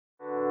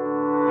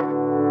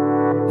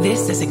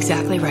This is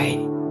exactly right.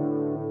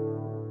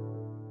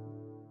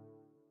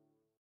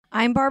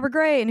 I'm Barbara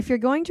Gray, and if you're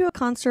going to a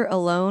concert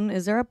alone,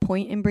 is there a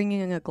point in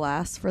bringing a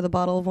glass for the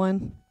bottle of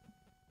wine?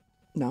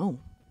 No.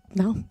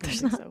 No,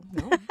 there's not. So,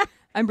 no.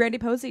 I'm Brandy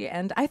Posey,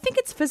 and I think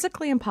it's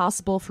physically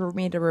impossible for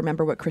me to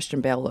remember what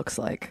Christian Bale looks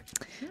like.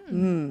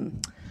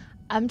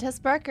 I'm Tess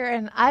Barker,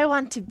 and I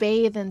want to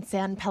bathe in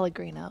San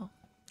Pellegrino.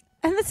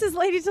 And this is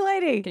Lady to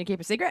Lady. Can you keep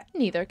a secret?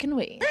 Neither can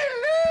we.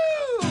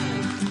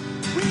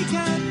 We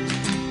got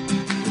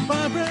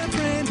Barbara,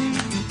 Brandy,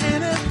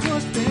 and of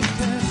course Big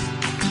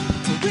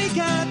Tess. We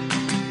got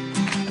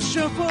a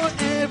show for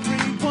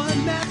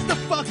everyone that's the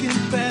fucking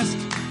best.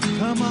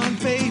 Come on,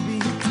 baby,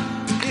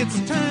 it's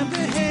time to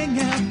hang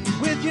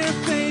out with your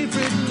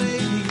favorite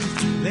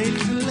ladies.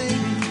 Ladies and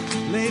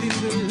ladies,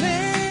 ladies and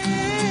ladies.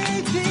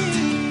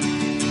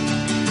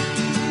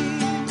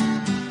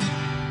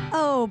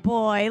 Oh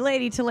boy,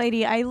 Lady to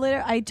Lady.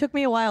 I took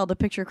me a while to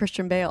picture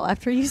Christian Bale.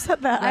 After you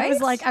said that, I was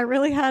Right? like, I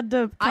really had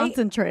to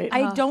concentrate.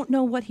 I don't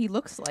know what he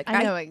looks like.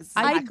 I know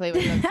exactly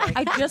what he looks like.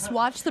 I just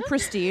watched The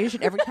Prestige,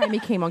 and every time he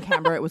came on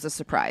camera, it was a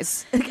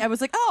surprise. I was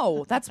like,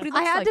 oh, that's what he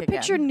looks I like had to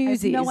picture again. I had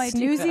Newsies. no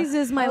idea. Newsies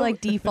is my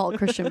default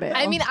Christian Bale.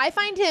 I mean, I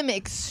find him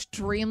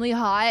extremely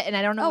hot, and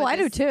I don't know. Oh, I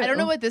do too. I don't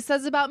know what this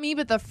says about me,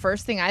 but the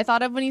first thing I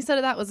thought of when he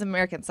said that was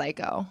American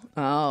Psycho.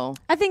 Oh.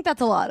 I think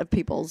that's a lot of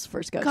people's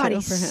first go-to God, for him.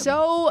 he's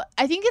so.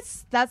 I think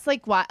that's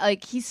like why.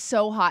 Like he's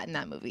so hot in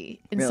that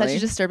movie. In such Really? a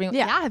disturbing.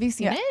 Yeah. Yeah. Have you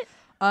seen Yeah.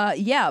 it?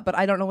 Yeah, but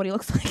I don't know what he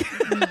looks like.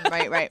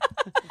 Right.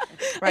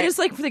 I just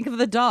like think of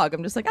the dog.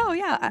 I'm just like, oh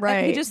yeah,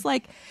 Right. He just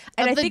like,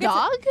 and Of I the think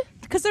dog?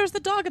 because there's the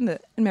dog in the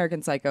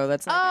American Psycho.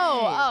 That's like,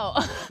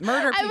 Oh.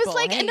 murder I was people,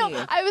 like, hey.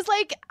 no, I was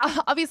like,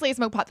 obviously I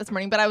smoked pot this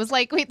morning, but I was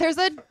like, wait, there's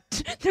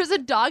a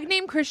dog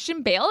named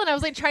Christian Bale, and I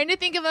was like trying to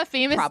think of a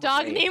famous dog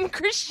Probably. named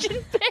Christian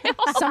Bale.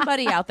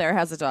 somebody out there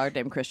has a dog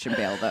named Christian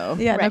Bale, though.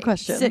 Yeah, no Right.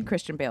 question. Sit,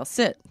 Christian Bale,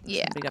 sit.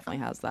 Yeah. Somebody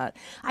definitely has that.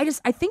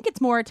 I think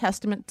it's more a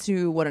testament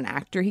to what an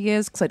actor he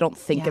is, because I don't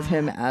think of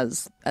him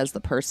as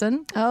the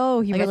person.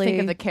 Oh, he Like, really I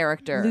think of the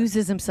character.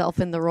 loses himself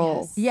in the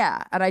role.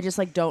 Yeah, and I just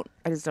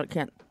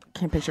can't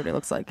picture what he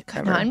looks like. No,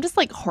 ever. I'm just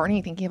like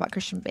horny thinking about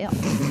Christian Bale.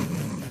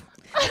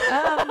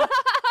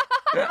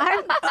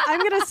 I'm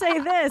going to say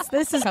this.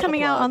 This is Couple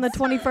coming out on the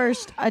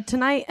 21st.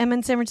 Tonight, I'm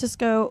in San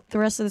Francisco the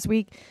rest of this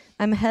week.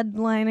 I'm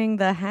headlining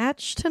The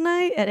Hatch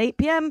tonight at 8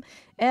 p.m.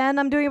 And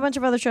I'm doing a bunch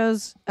of other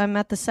shows. I'm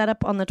at the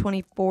Setup on the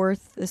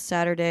 24th this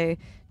Saturday.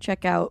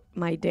 Check out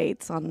my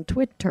dates on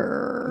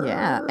Twitter.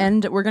 Yeah,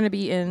 and we're going to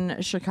be in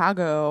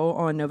Chicago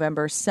on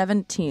November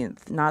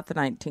 17th, not the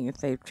 19th.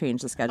 They've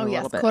changed the schedule a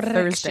yes, little bit.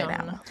 Thursday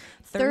correction. now.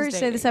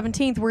 Thursday the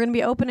 17th, we're going to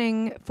be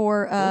opening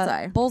for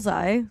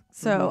Bullseye.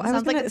 So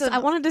I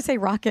wanted to say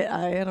Rocket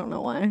Eye. I don't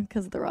know why,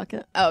 because of the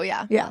rocket. Oh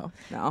yeah. Yeah.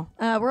 No.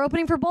 We're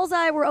opening for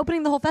Bullseye. We're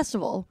opening the whole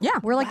festival. Yeah.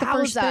 We're like the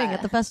first Wowza. thing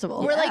at the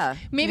festival. We're Yeah. like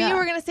maybe Yeah. you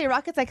were gonna say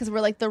Rockets because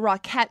we're like the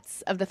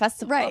Rockettes of the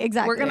festival. Right,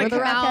 exactly. We're gonna the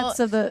come out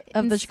Rockettes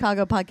of the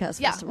Chicago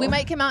Podcast Yeah, Festival. we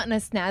might come out in a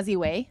snazzy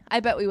way. I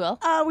bet we will.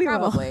 We will.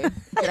 Probably.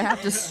 Gonna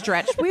have to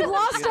stretch. We've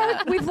lost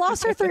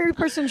our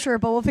 3-person shirt,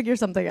 but we'll figure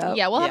something out.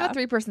 Yeah, we'll have Yeah.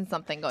 a 3-person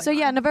something going. So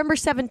yeah, November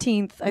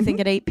 17th, I think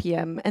at 8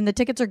 p.m. and the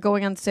tickets are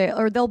going on sale,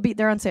 or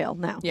they're on sale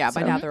now. Yeah,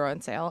 by So- now they're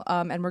on sale.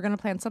 And we're going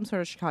to plan some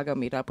sort of Chicago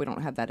meetup. We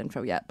don't have that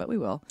info yet, but we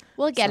will.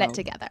 We'll get So, it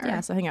together. Yeah,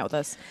 so hang out with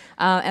us.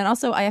 And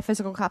also, I have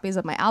physical copies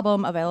of my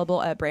album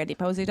available at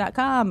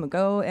brandyposey.com.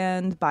 Go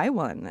and buy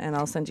one, and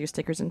I'll send you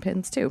stickers and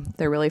pins too.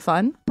 They're really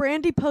fun.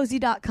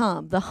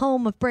 BrandyPosey.com, the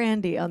home of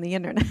Brandy on the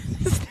internet.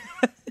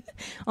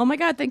 Oh my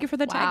God, thank you for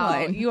the Wow,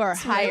 tagline. you are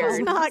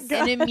hired not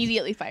good. and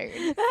immediately fired.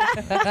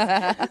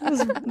 That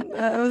was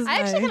I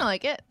actually kind of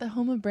like it. The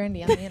home of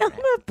brandy on the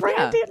internet.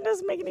 Brandy. It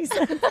doesn't make any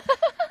sense.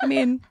 I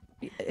mean,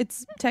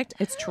 it's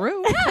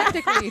true.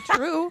 Technically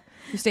true.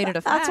 You stated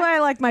a fact. That's why I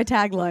like my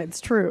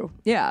taglines. True.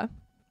 Yeah.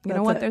 You know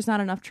That's what? it. There's not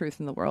enough truth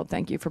in the world.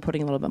 Thank you for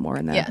putting a little bit more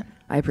in there. Yeah.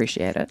 I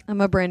appreciate it.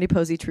 I'm a Brandy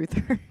Posey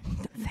truther.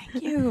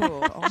 Thank you.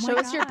 Oh my Show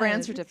us your God.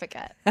 brand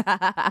certificate.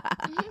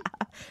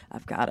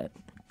 I've got it.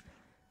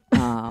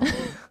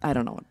 I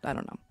don't know.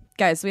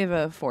 Guys, we have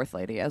a fourth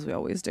lady, as we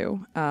always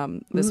do.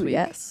 This Ooh, week,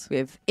 yes. we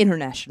have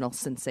international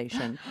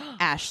sensation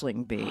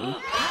Aisling B.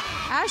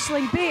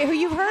 Aisling B, who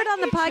you've heard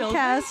on the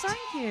podcast. Thank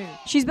you.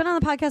 She's been on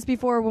the podcast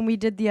before when we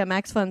did the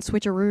Max Fun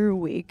Switcheroo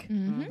Week.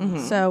 Mm-hmm.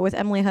 So with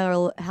Emily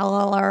Heller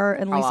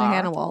and Lisa Hello.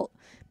 Hannawalt.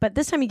 But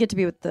this time you get to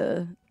be with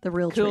the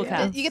real Cool trio.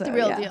 cast. You get the So,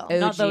 real yeah. deal.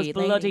 Not those OG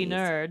bloody ladies.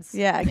 nerds.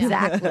 Yeah,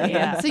 exactly.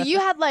 Yeah. So you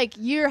had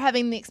you're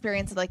having the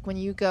experience of when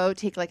you go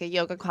take a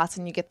yoga class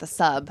and you get the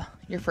sub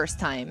your first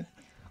time.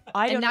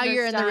 I And don't now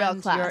you're in the real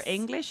understand your class.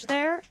 English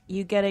there.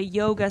 You get a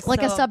yoga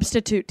Like a sub.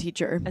 substitute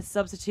teacher. A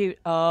substitute.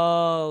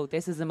 Oh,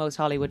 this is the most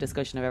Hollywood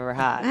discussion I've ever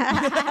had.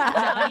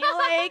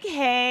 Don't you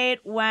hate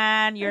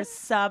when your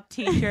sub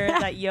teacher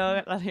that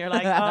yoga and you're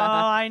like, oh,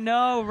 I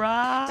know,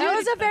 right? That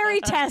was a very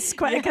test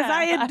question because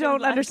I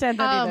don't understand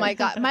that Oh either. my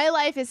god, my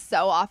life is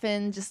so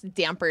often just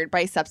dampered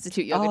by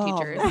substitute yoga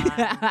teachers.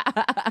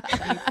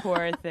 You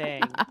poor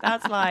thing.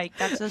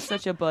 That's just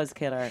such a buzz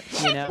killer,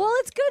 you know. Well,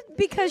 it's good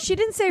because she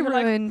didn't say You're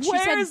like, ruin. She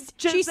said "Where's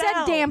she said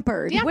Giselle.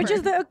 dampered, which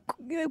is the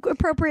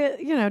appropriate,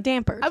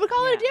 dampered. I would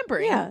call it a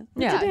dampering. yeah,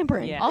 it's a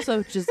dampering. Yeah.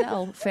 Also,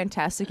 Giselle,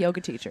 fantastic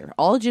yoga teacher.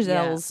 All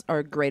Giselles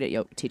are great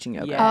at teaching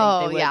yoga. Yeah,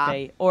 Oh, they would yeah.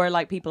 be. Or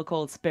like people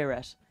called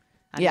Spirit.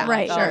 And Yeah. you're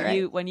like, Right, oh,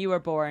 sure. when you were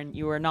born,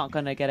 you were not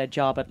going to get a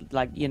job at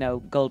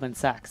Goldman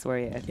Sachs, were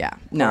you? Yeah. Poor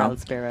No. old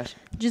Spirit.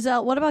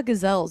 Giselle, what about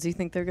gazelles? Do you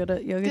think they're good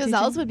at yoga Gazelles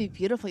teaching? would be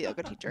beautiful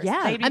yoga teachers.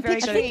 Yeah. They'd be I'm very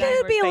picturing- good I at think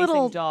they would be a downward-facing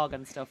little- dog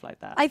and stuff like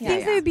that. I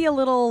think yeah. they'd be a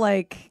little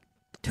like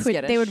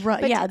Skittish. they would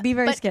run. But- Yeah, be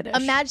very but skittish.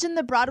 Imagine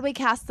the Broadway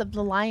cast of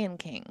The Lion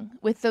King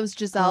with those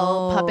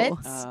Giselle Oh.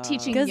 puppets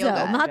teaching Gazelle,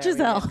 yoga. not Very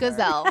Giselle. good.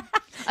 Gazelle.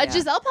 A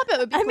Giselle puppet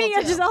would be I cool mean,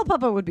 a too. Giselle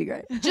puppet would be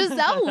great.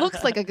 Giselle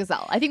looks like a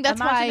gazelle. I think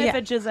that's Imagine why. if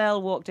a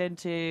Giselle walked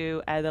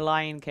into The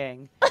Lion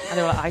King and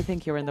they were like, I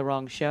think you're in the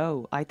wrong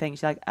show. I think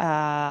she's like,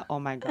 oh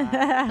my God.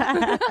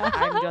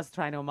 I'm just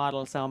trying to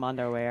model some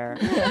underwear.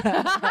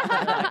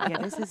 Like, yeah,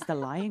 this is The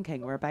Lion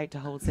King. We're about to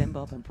hold Simba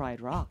up in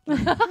Pride Rock.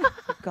 You've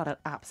got it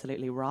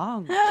absolutely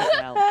wrong,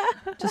 Giselle.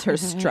 Just her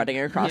strutting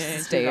across Yeah, the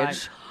she's stage. like,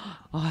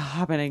 oh,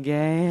 happened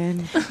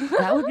again.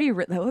 That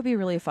would be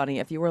really funny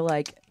if you were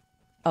like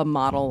a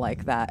model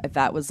like that. If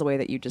that was the way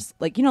that you just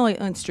like like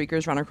when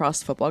streakers run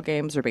across football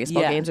games or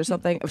baseball Yeah. games or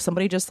something. If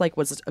somebody just like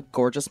was a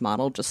gorgeous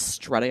model just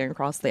strutting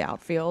across the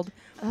outfield,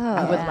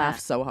 I would laugh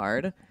so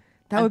hard.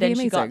 That And would be then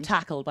amazing. she got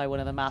tackled by one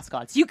of the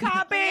mascots. You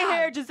can't be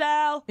here,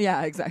 Giselle.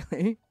 yeah,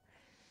 exactly.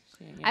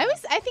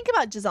 I think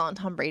about Giselle and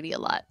Tom Brady a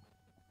lot.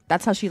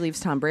 That's how she leaves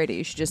Tom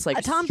Brady. She just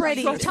like Tom Brady.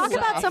 struts Talk away.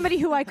 about somebody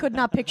who I could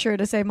not picture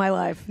to save my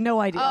life.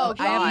 No idea. Oh,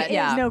 God.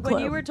 Yeah. No clue.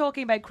 When you were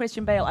talking about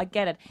Christian Bale, I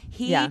get it.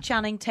 He, Yeah.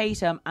 Channing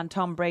Tatum, and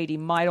Tom Brady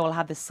might all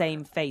have the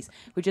same face,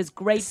 which is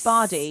great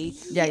body,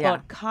 Yeah.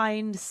 but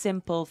kind,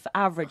 simple,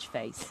 average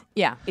face.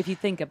 Yeah. If you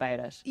think about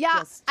it. Yeah,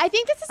 Just- I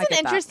think this is I an get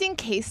that. interesting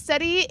case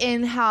study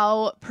in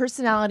how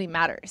personality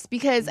matters.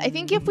 Because I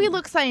think if we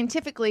look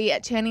scientifically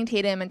at Channing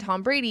Tatum and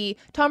Tom Brady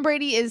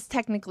is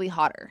technically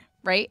hotter,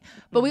 right?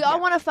 But we all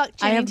want to fuck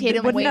Channing have-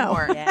 Tatum would way know.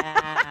 more.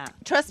 yeah.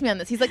 Trust me on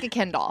this. He's like a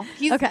Ken doll.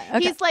 He's Okay.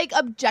 he's like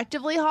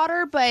objectively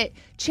hotter, but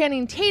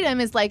Channing Tatum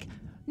is like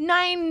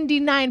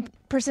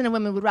 99% of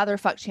women would rather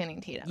fuck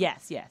Channing Tatum.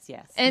 Yes.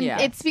 And Yeah.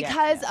 it's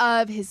because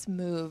of his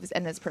moves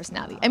and his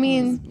personality. I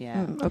mean,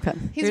 yeah. Okay.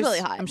 he's really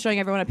hot. I'm showing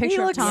everyone a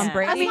picture of looks- Tom Yeah.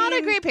 Brady. That's not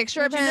a great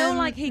picture of But him. you know,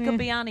 like he could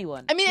be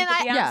anyone. I mean, he and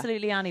could be I- Yeah.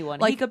 absolutely anyone.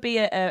 Like- he could be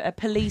a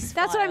police.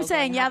 That's what I'm file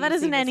saying. going, Yeah, "Have that you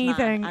isn't seen this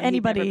man?" anything And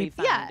he'd never anybody- be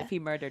found Yeah. if he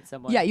murdered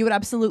someone. Yeah, you would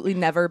absolutely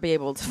never be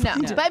able to. No,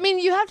 but I mean,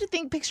 you have to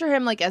picture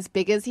him like as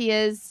big as he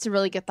is to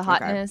really get the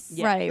hotness.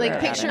 Yeah. Right. Like right,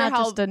 picture not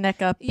how, just a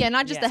neck up. yeah,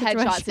 not just Yeah. a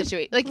headshot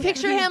situation. Like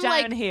picture He's him down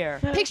like here.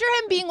 picture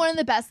him being one of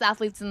the best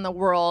athletes in the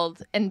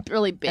world and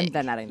really big. And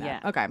then adding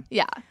that. Yeah. Okay.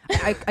 yeah,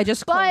 I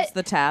just But closed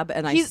the tab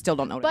and I he's- still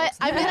don't know what it but looks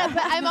I'm like.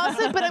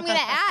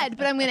 gonna.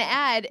 But I'm gonna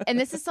add. And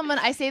this is someone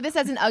I say this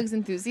as an Uggs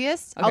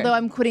enthusiast, Okay. although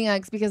I'm quitting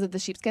Uggs because of the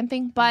sheepskin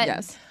thing. But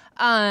Yes.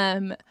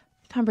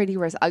 Tom Brady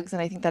wears Uggs,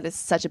 and I think that is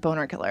such a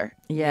boner killer.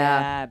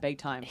 Yeah. Big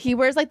time. He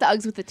wears like the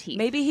Uggs with the teeth.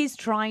 Maybe he's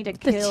trying to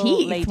kill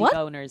teeth? lady What?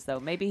 boners, though.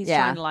 Maybe he's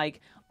Yeah. trying to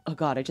like, oh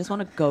God, I just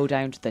want to go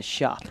down to the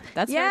shop.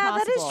 That's Yeah, very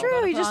that is possible.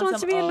 true. He Put just on wants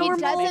some to be a O's. He normal.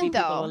 Maybe doesn't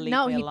people though. will leave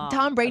No, me he, alone.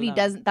 Tom Brady Alone.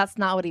 doesn't. That's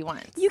not what he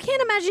wants. You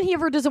can't imagine he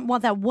ever doesn't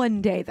want that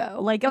one day though.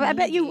 Like I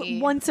bet you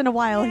Maybe. once in a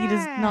while he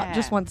does not Yeah.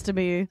 just wants to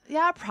be.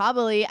 Yeah,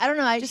 probably. I don't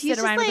know. Just He's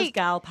sit around just with his like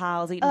gal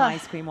pals, eating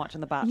ice cream,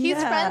 watching the Bachelor. he's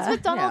Yeah. friends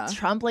with Donald Yeah.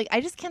 Trump. Like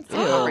I just can't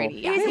stand Ew. Tom Brady.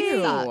 Yeah, Is he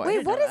he? sucks. Wait,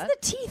 Wait, what know is that.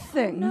 the teeth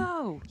thing?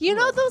 No. You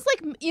know those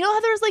you know how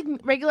there's like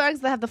regular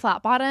Uggs that have the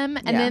flat bottom,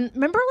 and Yeah. then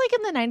remember like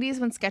in the '90s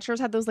when Skechers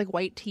had those like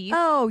white teeth.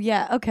 Oh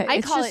yeah, okay. I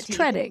it's call just it teeth.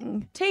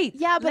 treading. Teeth.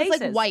 Yeah, but it's like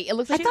Laces. white. It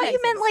looks I like thought you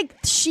laces. meant like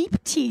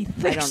sheep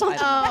teeth. I don't-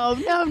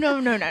 Oh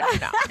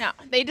no!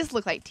 They just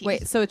look like teeth.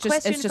 Wait, so it's just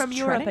Question it's just from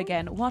Europe treading?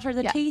 again. What are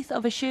the Yeah. teeth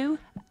of a shoe?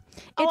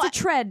 It's I-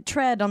 a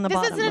tread on the this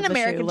bottom. isn't an of the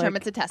American shoe, term;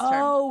 like- it's a test term.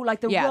 Oh,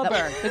 like the Yeah, that-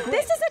 rubber. The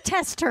This is a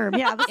test term.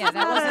 Yeah. This Yeah, is that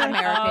not wasn't a-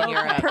 American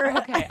Europe.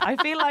 Okay, I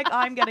feel like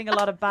I'm getting a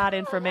lot of bad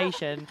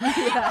information.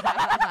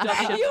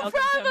 You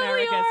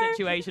America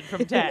situation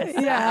from Tess.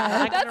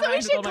 Yeah. I That's what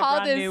we should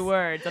call this. New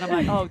words, and I'm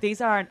like, oh,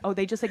 these aren't. Oh,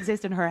 they just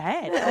exist in her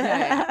head.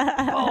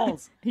 Okay.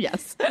 Balls.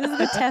 Yes. This is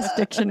the test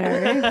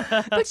dictionary.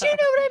 But you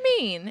know what I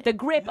mean. The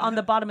grip on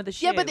the bottom of the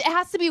shoe. Yeah, but it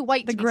has to be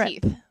white to grip. be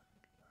teeth.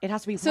 it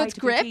has to be. So white it's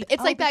to be grip. teeth.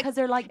 It's Oh, like that because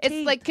they're like it's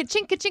teeth. like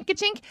ka-chink, ka-chink,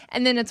 ka-chink,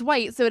 and then it's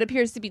white, so it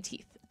appears to be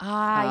teeth.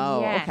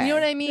 Oh, yes. okay. You know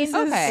what I mean?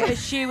 Okay. The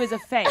shoe is a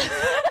face,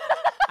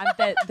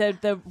 and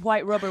the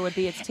white rubber would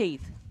be its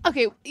teeth.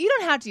 Okay, you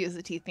don't have to use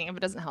the teeth thing if it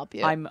doesn't help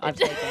you. I've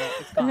taken it.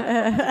 It's gone.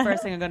 It's the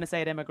first thing I'm going to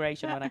say at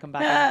immigration when I come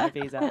back on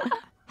my visa.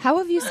 How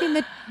have you seen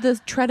the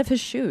tread of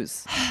his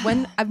shoes?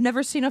 When I've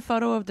never seen a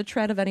photo of the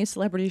tread of any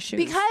celebrity's shoes.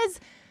 because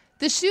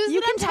the shoes You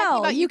that can I'm talking tell.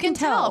 about, You you can can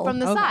tell tell. from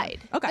the Okay. side.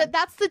 Okay.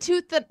 That's the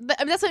tooth I mean,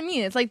 that's what I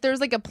mean. It's like there's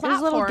like a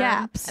platform. There's little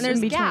gaps and there's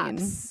in between.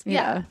 gaps.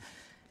 Yeah.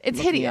 It's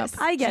Looking hideous.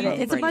 up. I get it.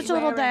 It's a bunch of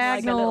little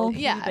Wearing, like, a little diagonal.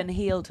 Yeah. Cuban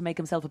heel to make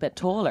himself a bit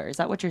taller. Is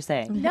that what you're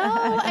saying? No,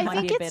 I might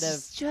think be a bit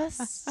it's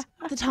just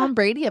the Tom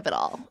Brady of it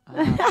all.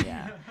 Oh,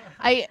 yeah.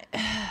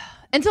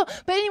 And so,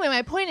 but anyway,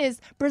 my point is,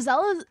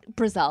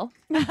 Giselle.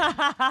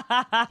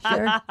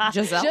 Sure.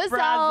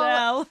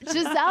 Giselle.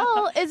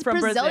 Giselle is From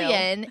Brazil.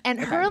 Brazilian, and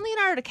her and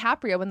Leonardo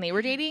DiCaprio, when they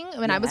were dating,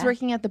 when I was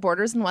working at the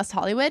Borders in West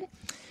Hollywood,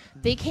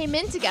 they came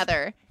in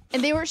together.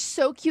 And they were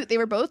so cute. They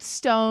were both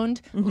stoned.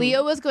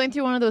 Leo was going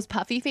through one of those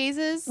puffy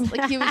phases.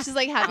 Like he was just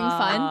like having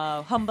fun.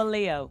 Oh, humble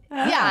Leo.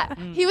 Yeah,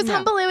 he was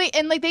humble Leo,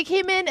 and like they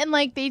came in and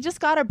like they just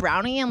got a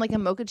brownie and like a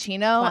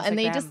mochaccino, Classic and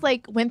they them. just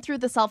like went through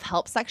the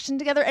self-help section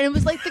together, and it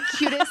was like the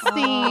cutest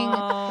thing.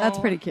 That's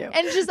pretty cute.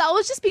 And Giselle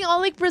was just being all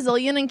like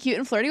Brazilian and cute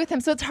and flirty with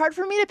him. So it's hard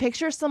for me to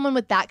picture someone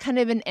with that kind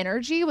of an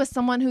energy with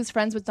someone who's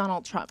friends with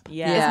Donald Trump.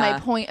 Yeah. Is my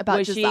point about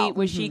Was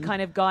Giselle. she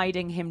kind of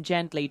guiding him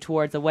gently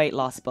towards the weight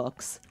loss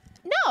books?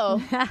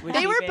 No, Was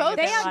they she were being both. a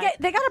bit like,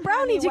 They got a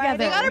brownie together.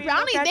 They got a Look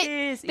brownie. at They,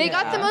 this. they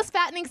got the Yeah. most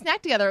fattening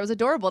snack together. It was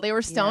adorable. They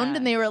were stoned Yeah.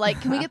 and they were like,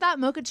 "Can we get that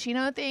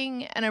mochaccino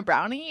thing and a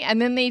brownie?"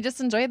 And then they just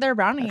enjoyed their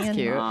brownie. That's and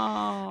cute.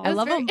 Oh. I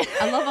love a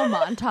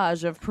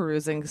montage of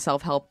perusing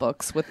self-help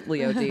books with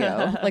Leo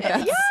Dio. Like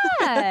that's,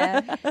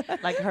 Yeah.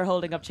 Like her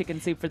holding up chicken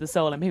soup for the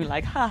soul and being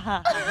like, ha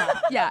ha ha.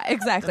 ha. yeah,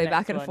 exactly. The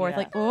Back next and one, forth. yeah.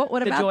 Like, oh,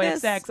 what The about joy this?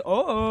 of sex.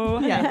 Oh,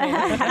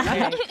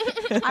 yeah.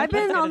 I've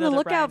been Get on the another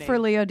lookout brownie. for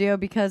Leo Dio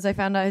because I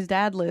found out his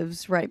dad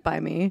lives right by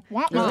me.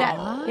 Wah, His wah.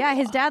 dad, yeah,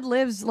 his dad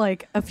lives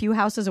like a few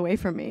houses away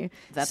from me.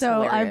 That's so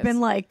hilarious. I've been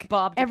like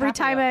Bob every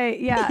time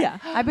DiCaprio.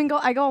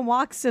 I go on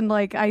walks and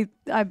like I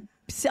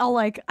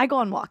go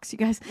on walks, you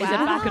guys. Is it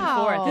back and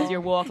forth as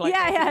your walk? Like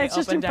yeah, it's up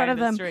just and in front down of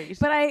the them. street?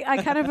 But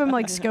I kind of am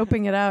like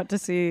scoping it out to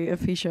see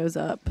if he shows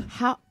up.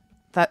 How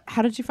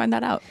did you find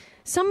that out?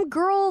 Some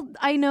girl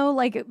I know,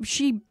 like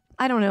she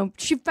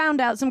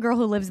found out, some girl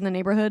who lives in the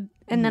neighborhood,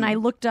 and then I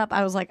looked up.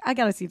 I was like, I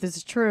gotta see if this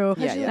is true.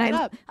 Yeah, yeah. And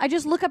Look it up. I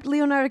just look up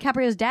Leonardo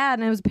DiCaprio's dad,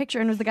 and it was a picture,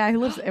 and it was the guy who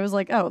lives. It was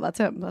like, oh, that's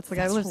him. That's the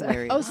guy who lives there.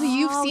 Hilarious. Oh, so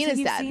you've seen so his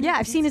you've dad? seen- Yeah,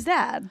 I've seen his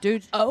dad.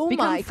 Dude, Oh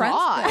become my friends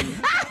god!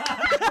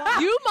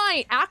 then. You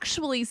might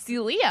actually see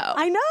Leo.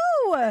 I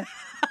know.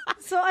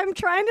 So I'm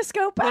trying to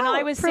scope When out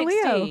I was for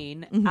Leo.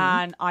 16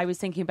 and I was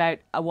thinking about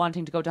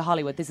wanting to go to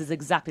Hollywood, this is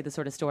exactly the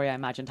sort of story I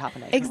imagined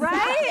happening.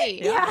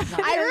 Exactly. Yeah.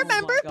 I Oh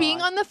remember my being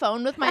God. on the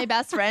phone with my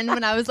best friend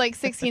when I was like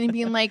 16 and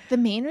being like, the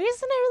main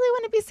reason I really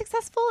want to be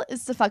successful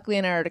is to fuck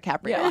Leonardo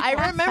DiCaprio.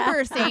 I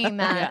remember saying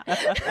that.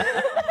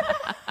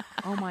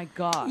 Oh my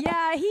God.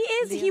 Yeah, he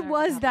is. He Leonardo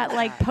was that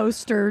like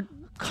poster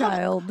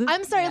child.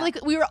 I'm sorry, like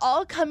we were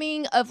all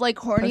coming of like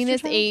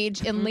horniness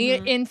age in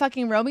in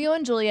fucking Romeo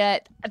and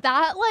Juliet.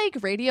 That like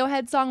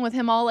Radiohead song with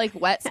him all like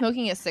wet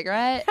smoking a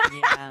cigarette.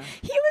 Yeah.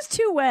 He was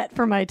too wet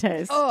for my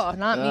taste. Oh,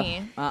 not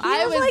me.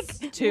 I was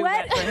like Too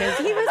wet for his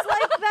He was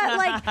like that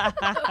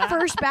like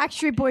first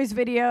Backstreet Boys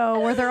video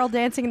where they're all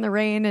dancing in the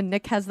rain and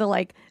Nick has the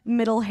like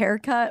middle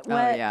haircut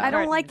wet. yeah. I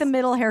don't like the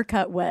middle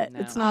haircut wet.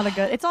 It's not a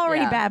good. It's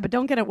already Yeah. bad, but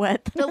don't get it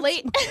wet. the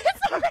late.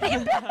 It's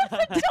already bad,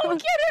 but don't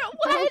get it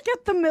wet. Don't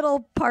get the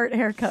middle part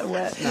haircut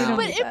wet. We don't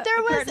But need if that.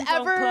 there was Curtains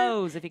don't ever,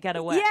 close if you get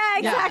a wet. Yeah,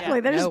 exactly.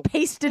 They're No. just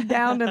pasted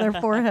down to their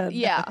forehead.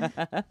 yeah,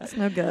 It's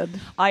no good.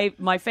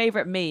 My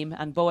favorite meme,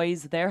 and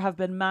boys, there have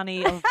been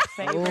many of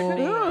favorite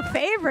Ooh,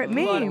 favorite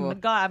meme.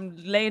 But God, I'm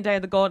laying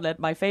down the gauntlet.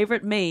 My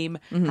favorite meme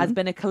has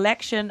been a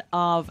collection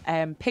of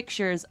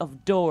pictures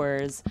of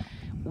doors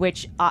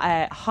which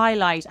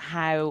highlight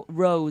how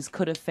Rose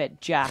could have fit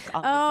Jack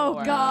on the Oh,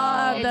 door.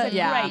 God. It's a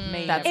Yeah, great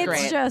meme. that's It's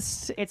great.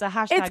 just. It's a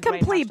hashtag. It's great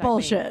complete hashtag meme.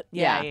 bullshit.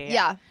 Yeah, Yeah.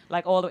 Yeah.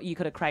 Like you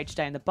could have crouched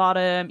down the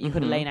bottom. You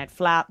could have lain out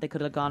flat. They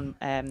could have gone.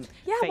 Yeah, face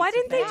why to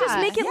didn't they just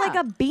face. make it like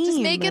a beam?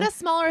 just make it a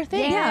smaller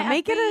thing. Yeah,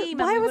 make it a. beam,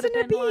 Why and we wasn't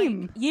would've it a been like-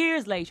 beam?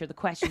 Years later, the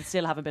questions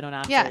still haven't been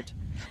unanswered. Yeah.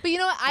 But you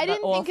know what? I That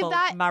didn't think awful of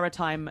that.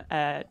 maritime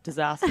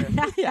disaster.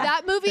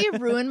 That movie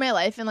ruined my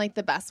life in like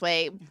the best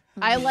way.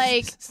 I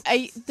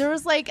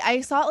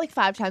saw it like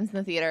 5 times in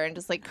the theater and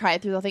just like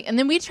cried through the whole thing. And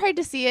then we tried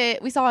to see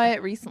it. We saw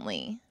it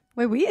recently.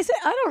 Wait, I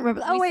don't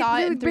remember. Oh, We wait, saw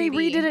it in we 3D.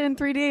 redid it in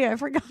 3D. I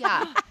forgot.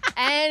 Yeah.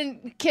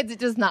 And kids, it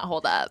does not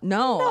hold up.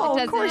 No. No,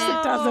 It of course it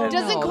doesn't- doesn't. It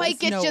doesn't No, quite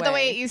get there's you no the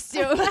way way. it used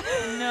to.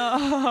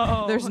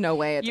 No, There's no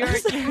way it You're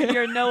does.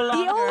 you're no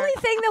longer. only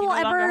thing that you will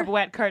no longer ever- have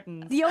wet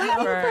curtains. The only thing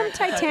for from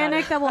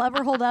Titanic that will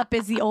ever hold up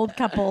is the old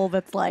couple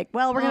that's like,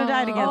 well, we're going to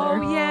die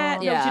together. Oh yeah.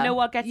 No, Yeah. do you know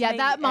what gets Yeah, me?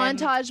 that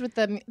montage with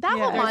the that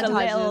whole There's a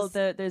montage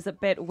is there's a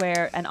bit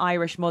where an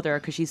Irish mother,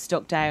 because she's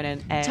stuck down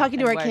and Talking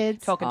to and her where-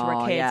 kids. talking to her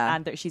Oh, kids, yeah.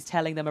 and she's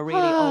telling them a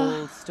really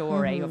old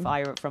story of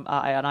from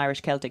an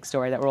Irish Celtic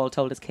story that we're all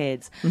told as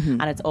kids,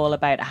 and it's all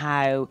about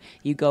how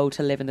you go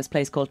to live in this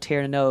place called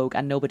Tirnanog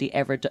and nobody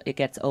ever it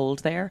gets old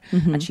there,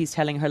 and she's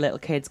telling her little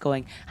kids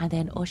going, and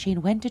then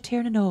Oisin went to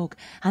Tirnanog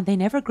and they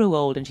never grew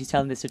old, and she's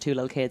telling this to 2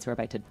 little kids who are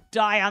about to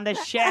die on the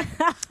ship.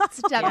 It's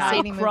a I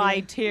devastating movie.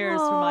 cried tears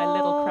from my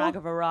little crag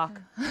of a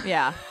rock.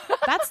 Yeah.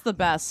 That's the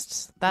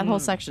best. That whole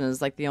section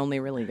is like the only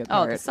really good Oh,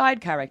 part. the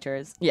side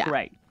characters, Yeah.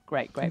 great.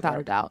 Without a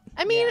work. doubt.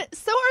 I mean,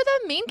 so are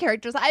the main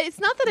characters. It's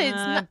not that it's.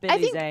 Not, Billy I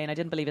think. Zane. I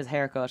didn't believe his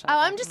haircut. Oh,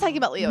 I'm just talking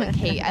about Leo and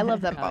Kate. I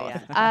love them Oh,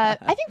 both. yeah.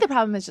 I think the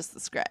problem is just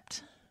the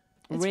script.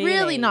 It's really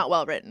Really? not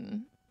well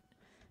written.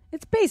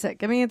 It's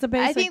basic. I mean, it's a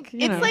basic. I think you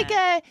it's know. like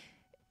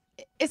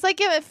it's like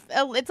if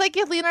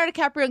Leonardo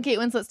DiCaprio and Kate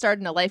Winslet starred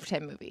in a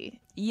Lifetime movie.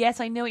 Yes,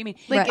 I know what you mean.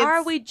 Like, Like, are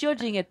it's- we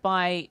judging it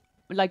by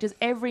like? Does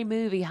every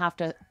movie have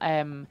to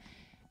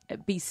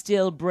be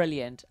still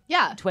brilliant?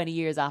 Yeah. 20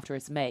 years after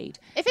it's made.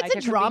 If it's Like, a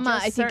there could be drama, just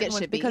I think certain it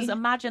ones- should be. Because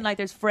imagine like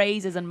there's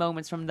phrases and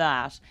moments from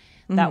that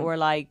that were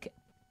like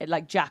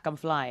Jack, I'm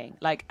flying.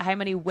 Like how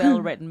many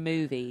well-written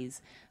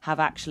movies have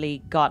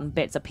actually gotten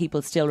bits that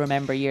people still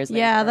remember years later?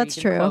 Yeah, or that's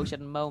you can true. quote it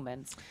in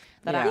moments.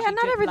 That Yeah. actually Yeah,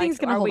 not did- everything's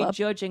like, gonna Are hold we up.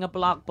 judging a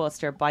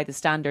blockbuster by the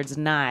standards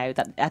now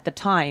that at the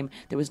time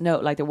there was no,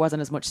 like there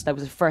wasn't as much, that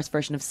was the first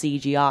version of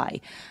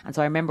CGI. And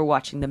so I remember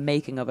watching the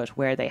making of it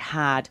where they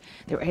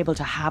were able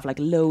to have like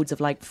loads of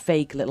like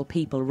fake little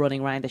people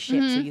running around the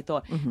ship. So you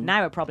thought,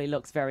 now it probably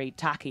looks very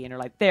tacky and you're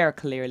like, they're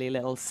clearly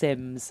little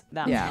Sims.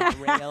 That's Yeah.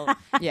 not real.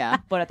 Yeah.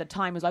 But at the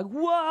time it was like,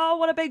 whoa,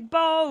 what a big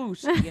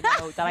boat. You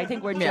know, that I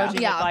think we're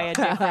judging Yeah. it by a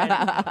different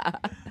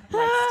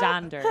like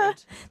standard.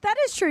 That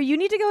is true. You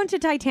need to go into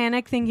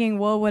Titanic thinking,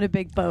 "Whoa, what a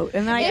big boat,"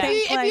 and then I If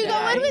think, you like,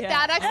 go in with yeah.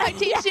 that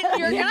expectation,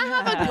 you're gonna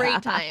have a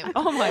great time.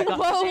 Oh my god.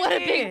 Whoa, what a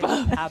big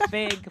boat. A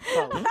big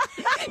boat.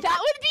 That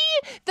would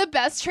be the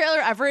best trailer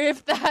ever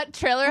if that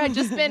trailer had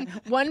just been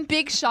one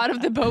big shot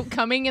of the boat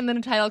coming and then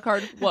a title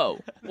card. Whoa,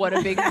 what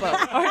a big boat.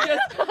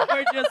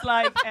 or just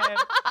like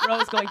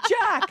Rose going,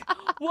 Jack,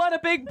 what a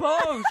big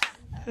boat.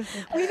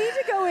 we need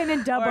to go in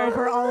and dub Or-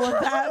 over all of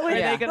that. Like,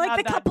 they can like have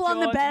the that couple on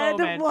the Jaws bed.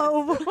 moment.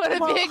 Whoa, What a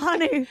whoa, big-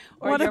 honey.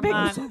 Or What your a big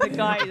man,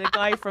 the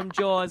guy from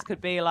Jaws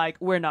could be like,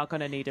 we're not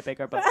going to need a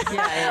bigger boat.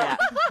 Yeah.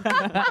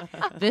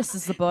 This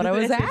is the boat I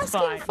was This is asking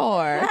fine.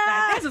 for.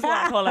 This is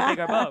what I call a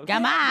bigger boat.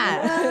 Come on.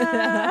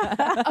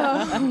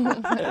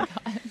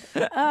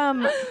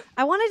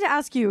 I wanted to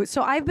ask you.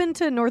 So I've been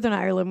to Northern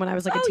Ireland when I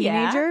was like a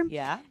teenager.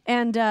 Yeah.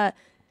 And the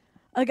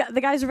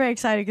guys were very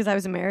excited because I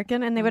was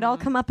American, and they would all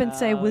come up and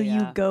say, Oh, "Will you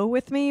yeah. go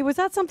with me?" Was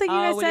that something you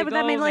guys will said? you Would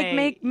that go, mean like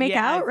mate? make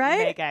Yeah, out, right?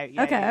 Make out.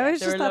 Yeah, okay, yeah, I always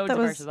there just are thought loads that of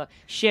was. versions of that.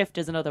 Shift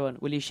is another one.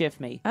 Will you shift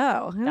me?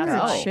 Oh, I never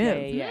That's heard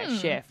it. shiv. Yeah.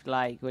 Shift.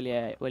 Like, will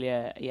you,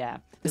 yeah.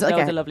 There's like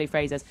loads a- of lovely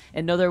phrases.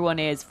 Another one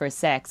is for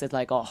sex. It's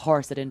like, oh,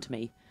 horse it into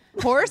me.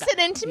 Horse it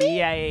into me?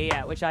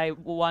 Yeah. Which I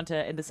want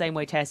to, in the same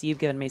way, Tess, you've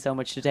given me so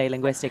much today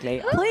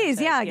linguistically. Please,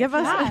 So, yeah, give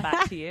us that that.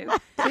 back to you.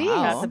 Please.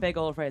 That's a big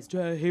old phrase.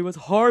 He was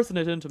horsing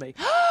it into me.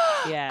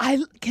 Yeah.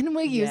 Can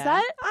we use Yeah.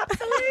 that?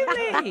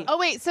 Absolutely. Oh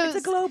wait, so It's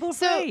a global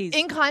so phrase.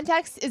 in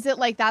context, is it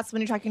like that's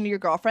when you're talking to your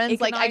girlfriends? It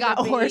can Like I got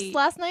a either horse be-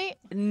 last night.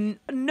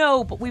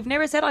 No, but we've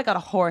never said I got a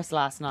horse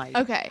last night.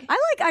 Okay.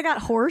 I got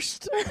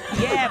horsed.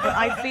 Yeah, but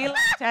I feel like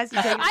Tess,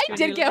 you take it I to a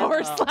did new get a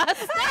horse level.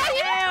 last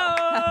night.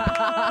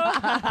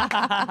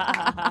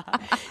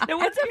 No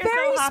It's a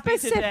very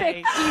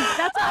specific.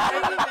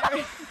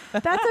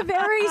 That's a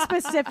very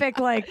specific,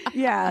 like,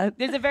 yeah.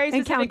 There's a very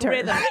specific Encounter.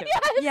 rhythm to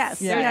it. Yes.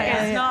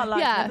 Yeah, it's not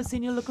like Yeah. never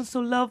seen you looking so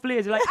lovely.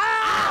 It's like,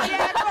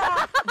 yeah, come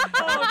on.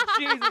 Oh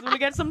Jesus, will we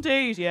get some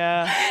tea?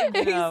 Yeah.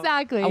 You know.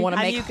 Exactly. I want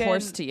to And make you can-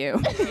 horse to you.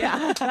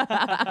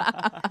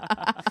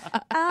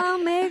 I'll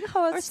make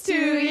horse to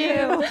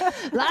you.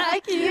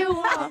 like you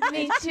want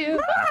me to.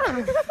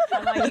 And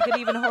like you could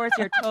even horse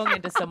your tongue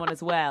into someone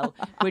as well,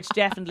 which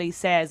definitely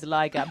says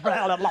like a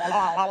blah, blah, blah,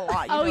 blah, blah,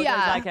 blah. You know, yeah.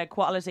 there's like a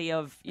quality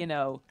of, you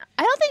know.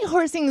 I don't think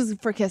horsing is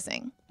for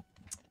kissing.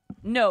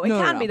 No, it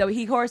No, can no. be though.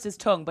 He horsed his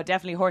tongue, but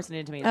definitely horsing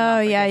into me. Is Oh, not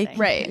for yeah. kissing.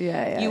 Right.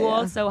 Yeah. You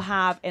also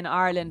have in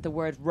Ireland the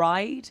word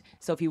ride.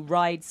 So if you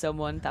ride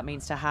someone, that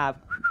means to have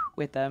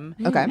with them.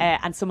 Okay.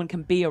 And someone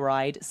can be a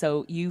ride.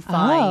 So you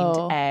find,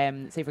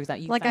 Oh. say for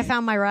example, you Like I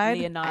found my ride.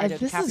 Leonardo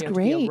This is DiCaprio to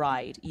be a great.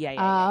 ride. Yeah.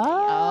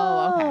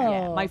 Oh, okay.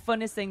 Yeah. My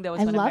funnest thing though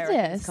is I when love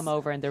Americans this. come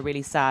over and they're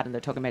really sad and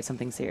they're talking about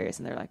something serious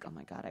and they're like, "Oh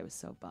my god, I was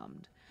so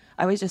bummed."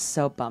 I was just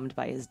so bummed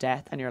by his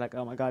death, and you're like,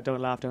 "Oh my god, don't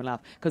laugh,"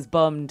 because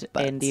bummed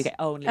in the UK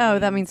only. Oh,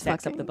 that means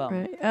sex fucking. up the bum.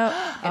 Right.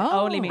 Oh. It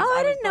only means. Oh,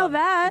 I was didn't know bummed.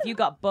 that. If you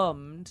got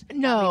bummed, that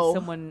No. means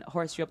someone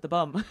horsed you up the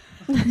bum.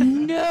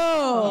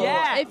 No.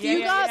 Yeah, If yeah, you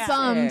yeah, got yeah.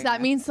 bummed,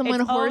 that means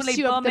someone It's horsed only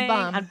you up the bumming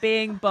bum. and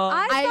being bummed.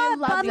 I thought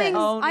love bumming.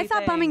 this. Only I thought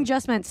thing. bumming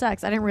just meant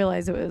sex. I didn't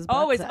realize it was.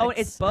 Oh, butt it's sex.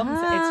 it's bums.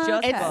 It's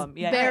just It's bum.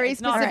 Yeah, very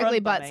it's not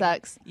specifically front butt bumming.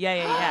 sex.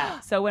 Yeah.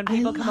 So when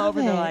people come love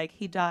over, they're it. like,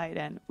 "He died,"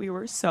 and we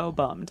were so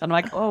bummed. And I'm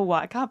like, "Oh,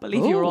 what? I can't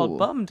believe you were all Ooh.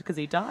 bummed because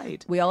he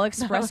died." We all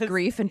express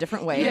grief in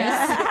different ways.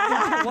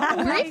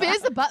 Grief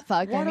is a butt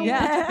fuck. I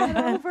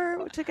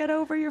mean. to get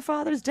over your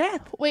father's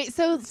death. Wait,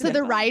 so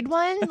the ride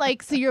one,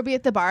 like, so you'll be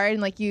at the bar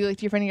and like you,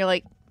 to your friend, and you're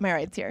like, "My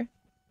ride's here."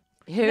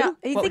 Who? No, I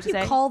What think would you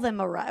say? call them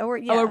a ride. Or,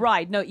 yeah. Oh, a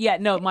ride.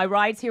 No. My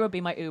rides here would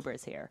be my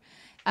Ubers here.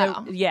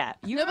 Oh. Yeah.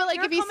 No, but, like,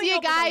 You're if you coming see a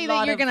up with guy that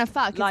lot you're of, gonna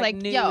fuck, it's like,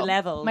 new yo,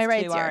 levels my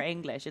ride's to our here.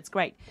 English. It's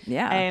great.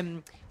 Yeah.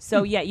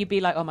 So yeah, you'd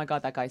be like, "Oh my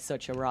god, that guy's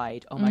such a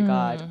ride. Oh my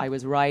god, I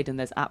was riding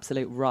this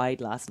absolute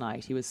ride last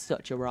night. He was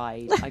such a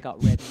ride. I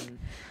got ridden.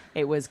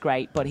 It was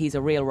great, but he's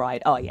a real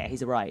ride. Oh yeah,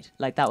 he's a ride.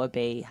 Like that would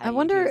be. How I you'd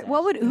wonder use it.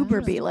 what would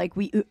Uber be like.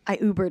 I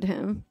Ubered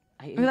him.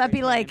 I Would that be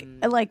Ubered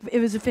like him. it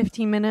was a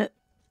 15-minute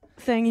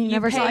thing? You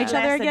never saw paid each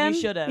other less than you again.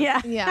 should've.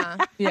 Yeah. Yeah,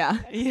 Yeah.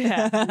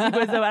 Yeah, he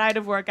was an out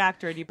of work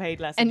actor, and you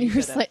paid less. and than you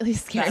were should've. slightly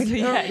scared.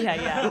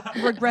 Yeah.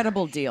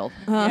 Regrettable deal.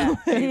 Yeah.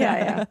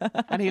 Yeah.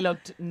 And he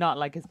looked not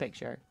like his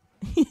picture.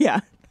 Yeah.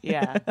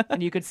 Yeah,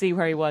 and you could see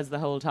where he was the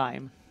whole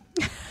time.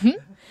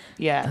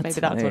 Yeah, maybe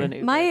that's what an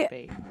Uber would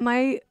be.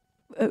 My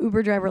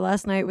Uber driver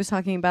last night was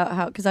talking about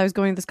how, because I was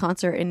going to this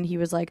concert and he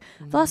was like,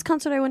 the last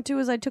concert I went to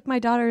was I took my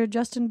daughter to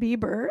Justin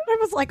Bieber. And I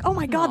was like, oh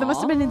my God, that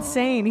must have been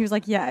insane. He was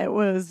like, yeah, it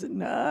was.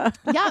 Nah.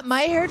 Yeah,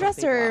 my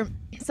hairdresser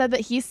said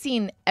that he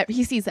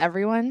sees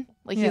everyone.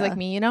 Like he's like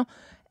me, you know?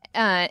 Do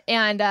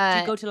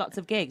you go to lots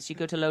of gigs? Do you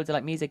go to loads of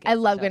like music gigs? I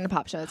love going to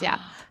pop shows, yeah.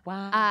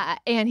 Wow.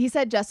 And he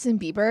said Justin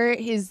Bieber,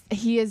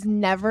 he has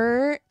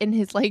never in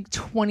his like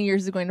 20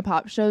 years of going to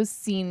pop shows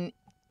seen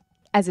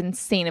as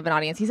insane of an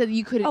audience. He said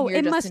you couldn't hear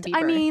it Justin must. Bieber.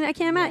 I mean, I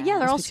can't imagine. Yeah,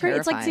 they're all must be screaming.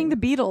 It's like seeing the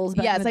Beatles.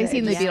 Back yeah, in it's the like day.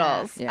 seeing the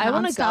Beatles. Yeah. I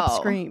want to Non-stop go.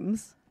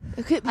 screams.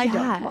 I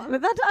don't want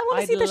that. I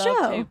want to see the love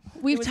show. to.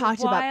 We've It was a talked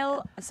about-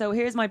 while- So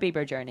here's my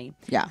Bieber journey.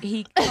 Yeah.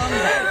 He comes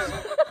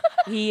out.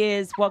 He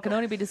is what can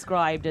only be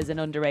described as an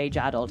underage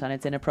adult, and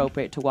it's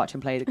inappropriate to watch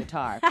him play the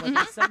guitar. But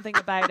there's something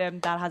about him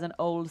that has an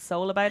old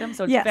soul about him,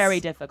 so it's Yes. very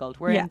difficult.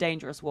 We're Yeah. in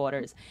dangerous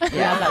waters. He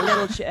has that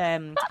little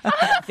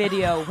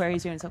video where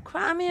he's doing so,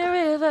 cry me a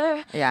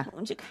river, Yeah.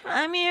 won't you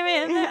cry me a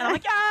river? And I'm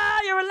like, yeah,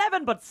 you're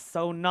 11, but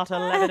so not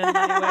 11 in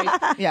many ways.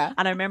 Yeah.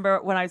 And I remember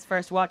when I was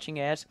first watching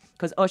it,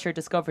 because Usher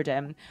discovered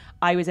him,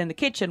 I was in the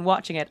kitchen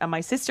watching it, and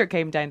my sister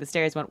came down the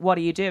stairs and went, what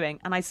are you doing?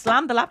 And I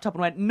slammed the laptop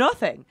and went,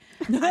 nothing.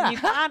 And you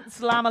can't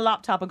slam a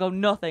laptop and go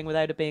nothing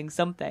without it being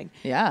something.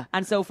 Yeah.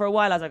 And so for a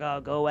while I was like,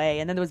 oh, go away.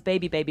 And then there was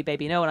Baby, Baby,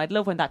 Baby No, and I'd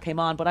love when that came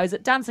on, but I was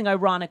dancing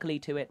ironically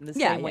to it in the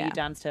Yeah, same way yeah. you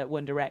dance to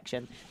One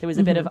Direction. There was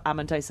a bit of Am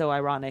I so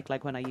ironic,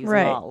 like when I use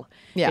Right. lol.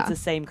 Yeah. It's the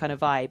same kind of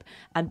vibe.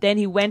 And then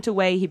he went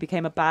away, he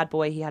became a bad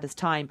boy, he had his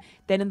time.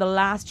 Then in the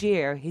last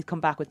year, he's come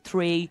back with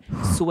 3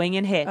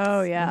 swinging hits.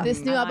 Oh yeah. This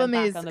new And I'm album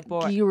back is on the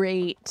board.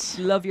 great.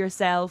 Love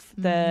Yourself.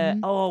 The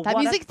That what a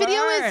music video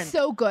burn. is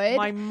so good.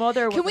 My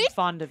mother was Can we-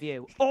 fond of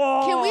you.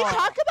 Oh, Can we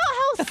talk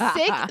about how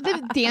sick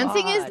the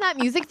dancing is in that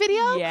music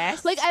video?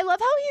 Yes. Like, I love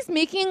how he's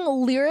making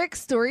lyric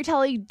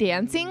storytelling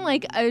dancing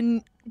like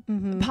a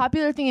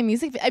popular thing in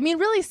music. I mean,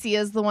 really,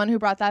 Sia's the one who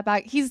brought that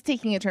back. He's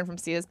taking a turn from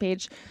Sia's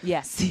page.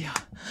 Yes.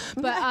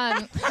 But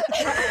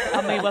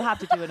I mean, we'll have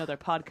to do another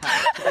podcast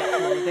to get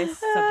through this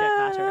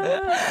subject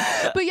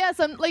matter. but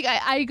yes, I'm like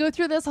I go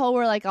through this whole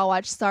where like I'll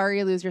watch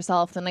Sorry, Lose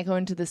Yourself, then I go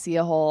into the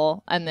Sia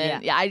hole, and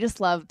then Yeah. I just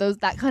love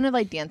that kind of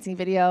like dancing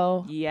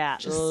video. Yeah.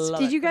 love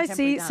Did it. you guys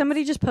Contemporary see? dance.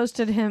 Somebody just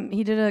posted him.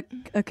 He did a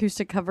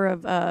acoustic cover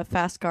of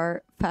Fast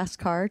Car,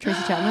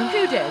 Tracy Chapman.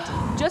 Who did?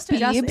 Justin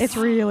Just, it's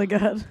really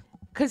good.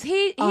 Because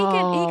he can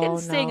Oh,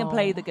 sing and no.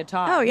 play the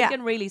guitar. Oh, yeah. He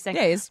can really sing.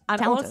 Yeah, he's and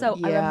talented. also,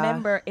 I Yeah.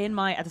 remember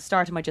at the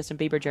start of my Justin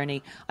Bieber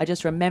journey, I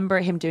just remember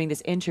him doing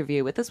this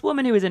interview with this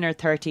woman who was in her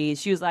 30s.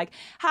 She was like,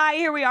 hi,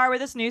 here we are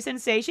with this new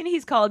sensation.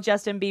 He's called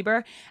Justin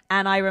Bieber.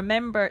 And I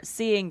remember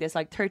seeing this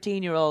like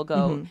 13-year-old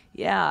go,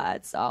 yeah,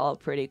 it's all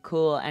pretty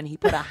cool. And he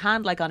put a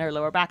hand like on her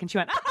lower back and she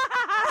went,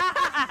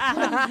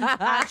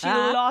 and she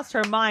lost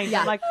her mind.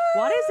 I'm like,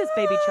 what is this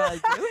baby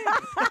child doing?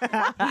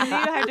 He knew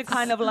how to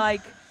kind of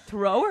like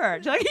throw her.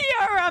 She's like,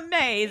 you're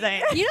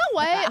amazing. You know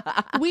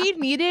what? We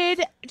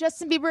needed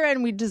Justin Bieber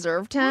and we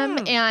deserved him,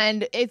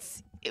 and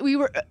we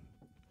were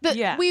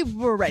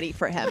ready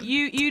for him.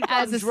 You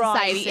As a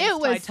society, it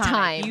was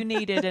time. You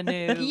needed a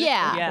new.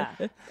 Yeah.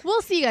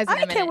 We'll see you guys in a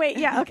minute. I can't wait.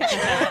 Yeah. Okay.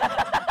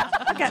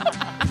 Okay.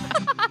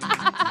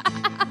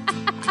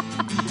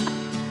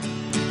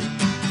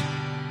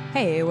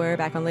 Hey, we're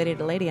back on Lady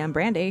to Lady. I'm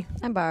Brandy.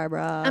 I'm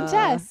Barbara. I'm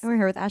Tess. And we're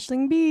here with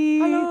Aisling B.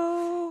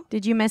 Hello.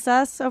 Did you miss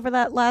us over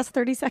that last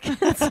 30 seconds?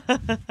 I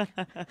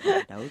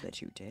know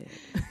that you did.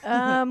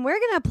 We're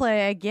going to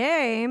play a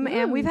game,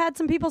 and we've had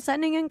some people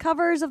sending in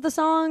covers of the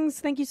songs.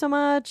 Thank you so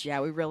much. Yeah,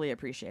 we really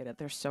appreciate it.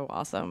 They're so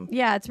awesome.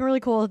 Yeah, it's been really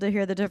cool to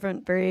hear the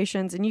different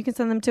variations, and you can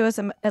send them to us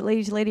at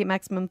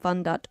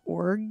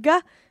lady2lady@maximumfun.org.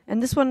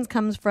 And this one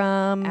comes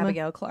from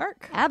Abigail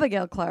Clark.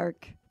 Abigail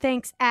Clark.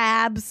 Thanks,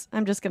 Abs.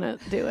 I'm just going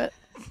to do it.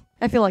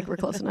 I feel like we're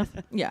close enough.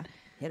 Yeah.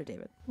 Hit it,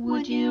 David.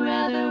 Would you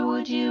rather,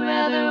 would you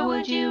rather,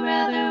 would you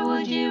rather,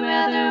 would you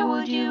rather,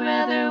 would you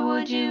rather,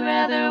 would you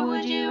rather,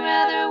 would you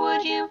rather,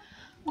 would you?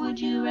 Would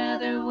you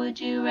rather, would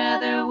you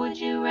rather, would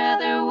you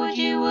rather,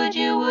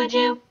 would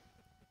you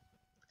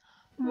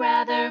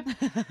rather?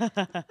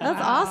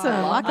 That's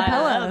awesome. I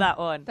Acapella. love that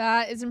one.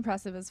 That is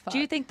impressive as fuck. Do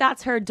you think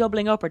that's her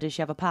doubling up, or does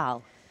she have a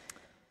pal?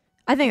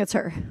 I think it's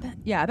her.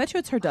 Yeah, I bet you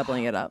it's her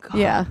doubling it up.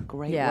 Yeah.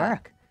 Great Yeah.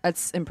 work.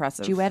 That's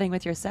impressive. Duetting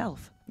with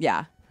yourself.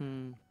 Yeah.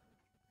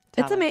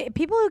 It's amazing.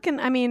 People who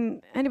can,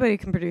 anybody who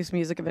can produce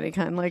music of any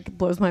kind, like,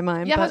 blows my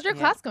mind. Yeah, but how's your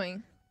class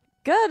going?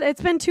 good.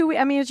 It's been 2 weeks.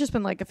 It's just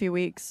been like a few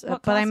weeks. What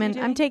But class I'm are you in.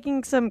 doing? I'm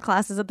taking some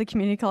classes at the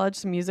community college,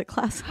 some music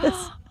classes.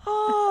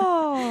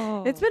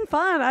 Oh. It's been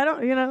fun. I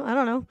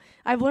don't know.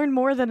 I've learned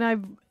more than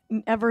I've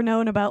ever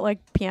known about like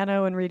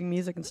piano and reading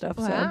music and stuff.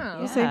 Wow. So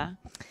we'll see. Yeah.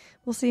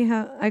 We'll see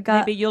how I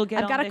got. Maybe you'll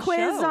get I've got on a this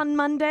quiz show. on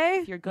Monday.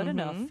 If you're good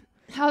enough.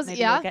 How's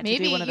Maybe we'll get to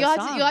do maybe one of you'll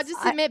the have to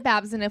songs. submit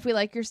Babs, and if we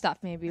like your stuff,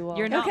 maybe we'll.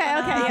 You're not Okay,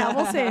 yeah,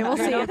 we'll see. We'll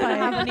You're see not if going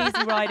to have I. an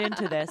easy ride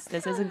into this.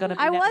 This isn't going to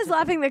be I was nepotism.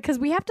 laughing because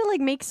we have to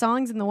like make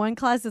songs in the one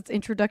class that's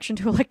introduction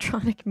to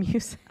electronic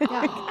music.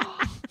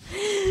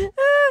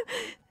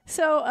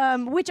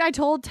 So, which I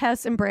told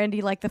Tess and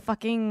Brandy, like the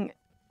fucking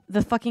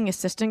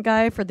assistant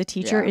guy for the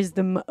teacher is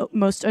the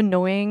most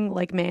annoying,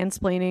 like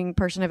mansplaining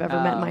person I've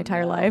ever met in my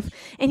entire life.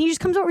 And he just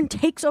comes over and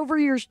takes over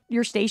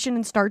your station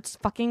and starts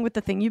fucking with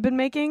the thing you've been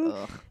making.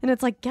 And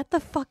it's like, get the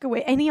fuck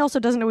away. And he also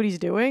doesn't know what he's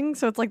doing.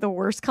 So it's like the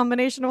worst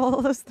combination of all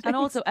of those things. And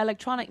also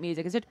electronic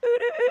music. Is it?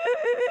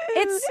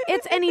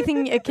 It's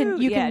anything it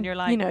can you can and you're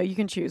like, you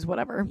can choose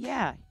whatever.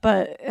 Yeah.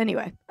 But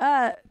anyway,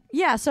 I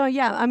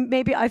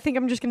think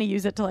I'm just gonna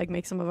use it to like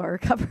make some of our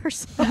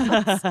covers.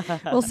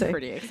 We'll see.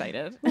 Pretty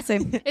excited. We'll see.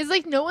 Is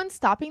like no one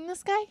stopping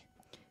this guy?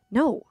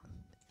 No,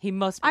 He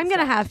must. Be I'm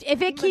gonna stopped. have to.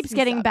 If it keeps be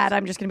getting stopped. bad,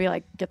 I'm just gonna be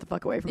like, get the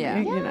fuck away from Yeah.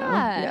 me. You know?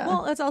 Yeah.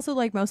 Well, it's also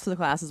like most of the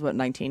class is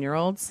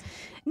 19-year-olds.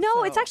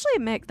 No, it's actually a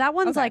mix. That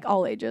one's Okay. like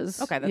all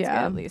ages. Okay, that's good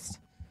at least.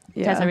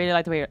 Yeah. Tess, I really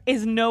like the way you're.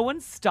 Is no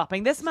one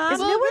stopping this man? Is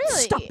Well, no one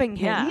really? stopping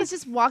him? Yeah. He's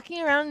just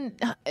walking around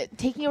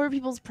taking over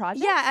people's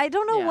projects. Yeah, I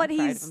don't know Yeah, what proud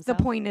of the himself.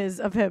 point is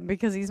of him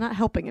because he's not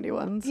helping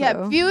anyone. So. Yeah,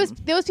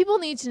 those people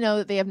need to know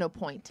that they have no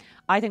point.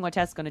 I think what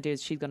Tess is going to do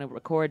is she's going to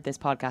record this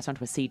podcast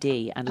onto a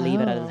CD and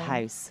leave it at his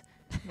house.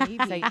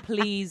 Say,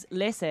 please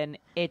listen.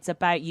 It's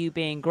about you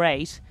being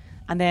great,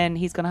 and then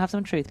he's going to have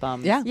some truth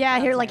bombs. Yeah. Yeah,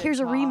 here's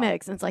a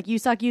remix, and it's like you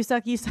suck, you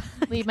suck, you suck.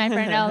 Leave my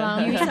friend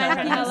alone. Leave my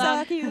friend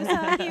alone. you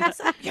suck, you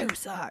suck, you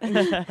suck. I'm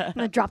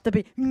gonna drop the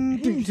beat.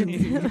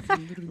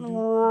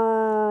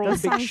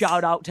 Just a big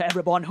shout out to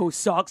everyone who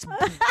sucks.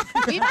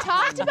 We've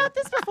talked about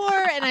this before,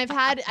 and I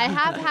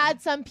have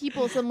had some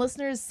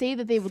listeners say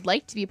that they would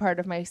like to be part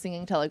of my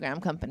singing telegram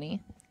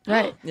company.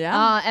 Right.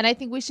 Yeah. And I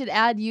think we should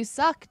add "you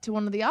suck" to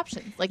one of the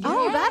options. Like,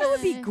 Oh, that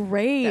would be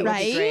great. That would be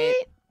right? great.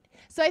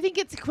 So I think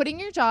it's quitting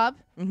your job,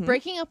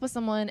 breaking up with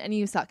someone, and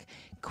you suck.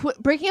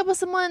 Breaking up with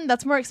someone,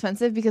 that's more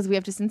expensive because we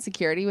have to send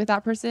security with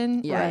that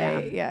person. Yeah.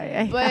 Right.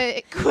 Yeah.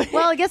 But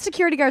Well, I guess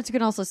security guards who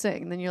can also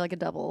sing. Then you're like a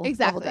double.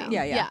 Exactly. Double down.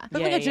 Yeah. Yeah. But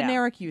Yeah, like a yeah.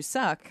 generic "you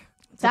suck."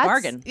 It's that's a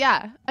bargain.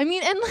 Yeah. I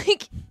mean, and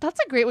like that's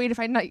a great way to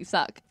find out you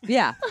suck.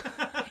 Yeah.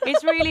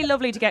 It's really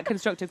lovely to get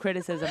constructive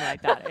criticism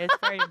like that. It's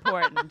very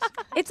important.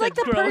 It's like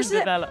the grow and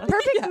develop.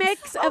 perfect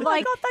mix of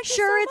like,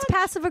 sure, it's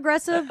passive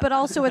aggressive, but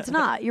also it's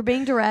not. You're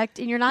being direct,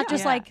 and you're not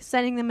just Yeah. like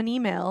sending them an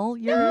email.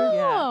 You're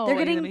No. they're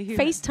Sending them getting a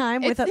human.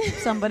 FaceTime with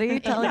somebody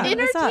telling them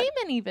they suck.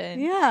 Entertainment, even.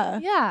 Yeah.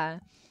 Yeah.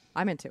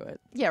 I'm into it.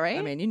 Yeah. Right.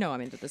 I mean, you know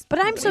I'm into this. But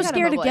I'm so We gotta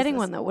scared of mobilize getting this.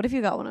 one though. What if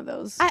you got one of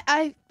those?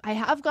 I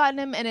have gotten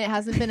him, and it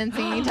hasn't been in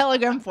singing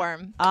telegram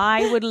form.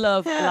 I would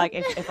love, like,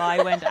 if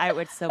I went out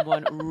with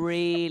someone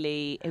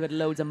really with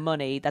loads of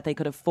money that they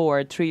could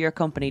afford through your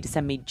company to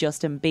send me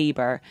Justin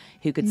Bieber,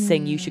 who could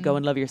sing "You Should Go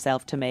and Love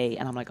Yourself" to me,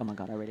 and I'm like, oh my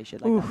god, I really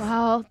should like that.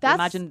 Wow, that's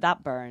Imagine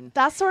that burn.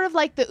 that's sort of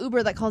like the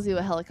Uber that calls you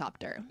a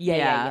helicopter.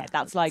 Yeah.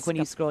 That's like when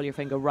you scroll your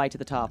finger right to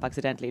the top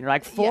accidentally, and you're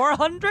like,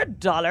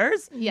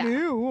 $400 Yeah.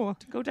 to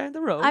go down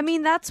the road. I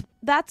mean, that's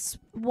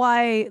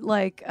why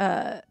like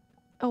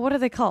what are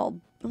they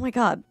called? Oh my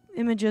god,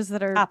 images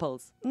that are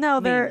apples. no,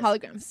 they're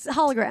Holograms.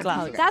 holograms.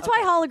 Holograms. That's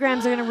why holograms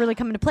are going to really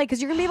come into play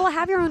because you're going to be able to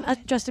have your own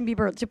Justin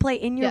Bieber to play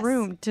in your Yes.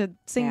 room to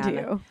sing to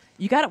Man. you.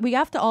 We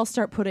have to all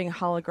start putting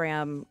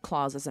hologram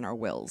clauses in our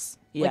wills.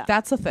 Yeah. Like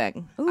that's a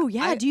thing. Oh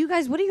yeah. What do you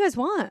guys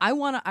want? I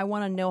want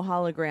to know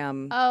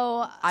hologram.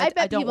 Oh, I I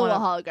bet don't people wanna-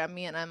 will hologram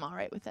me, and I'm all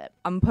right with it.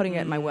 I'm putting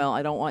it in my will.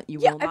 I don't want you.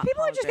 yeah, will and not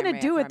people are just hologram going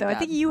me to do after it though. I'm I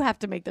think dead. you have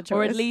to make the choice.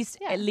 Or at least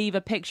Yeah. leave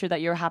a picture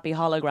that you're happy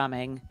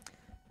hologramming.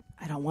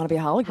 I don't want to be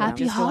a hologram.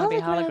 Happy Just don't want to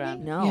be hologramming? hologram.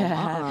 No,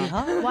 Yeah,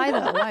 happy Why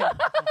though? Why?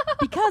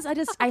 because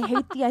I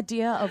hate the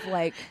idea of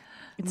like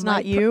It's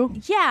not you.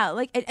 Yeah,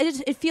 like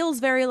it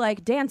feels very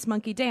like dance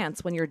monkey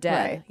dance when you're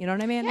dead. Right. You know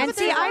what I mean? Yeah, And but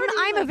see, there's I'm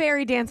already, a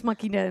very dance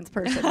monkey dance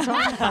person, so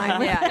I'm fine.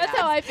 with yeah, That's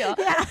how I feel.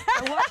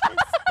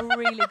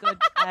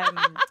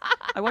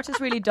 I watched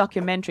this really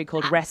documentary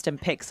called Rest in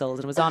Pixels,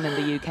 and it was on in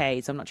the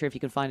UK, so I'm not sure if you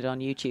can find it on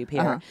YouTube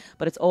here.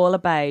 But it's all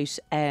about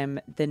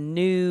the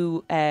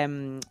new.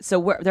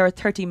 There are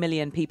 30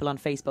 million people on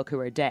Facebook who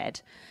are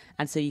dead.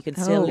 And so you can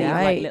still leave like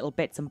right. little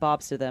bits and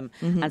bobs to them.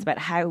 And it's about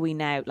how we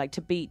now like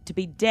to be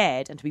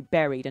dead and to be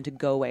buried and to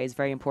go away is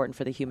very important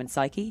for the human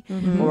psyche.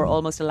 But we're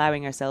almost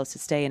allowing ourselves to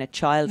stay in a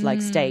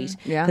childlike state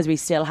Yeah. because we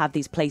still have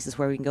these places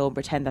where we can go and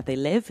pretend that they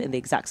live in the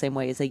exact same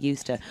way as they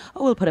used to.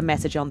 Oh, we'll put a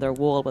message on their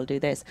wall, we'll do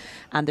this.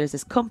 And there's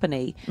this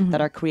company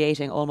that are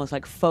creating almost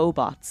like faux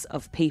bots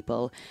of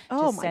people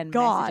Oh to my send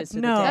God, messages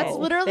to no. the dead. That's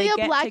literally They a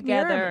get Black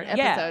Mirror together-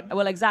 episode. Yeah,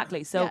 well,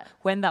 exactly. So Yeah.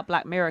 when that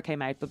Black Mirror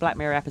came out, the Black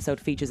Mirror episode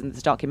features in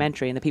this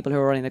documentary, and the people who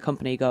are running the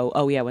company go,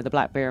 "Oh yeah, when the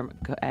Black Mirror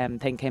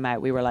thing came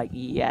out, we were like,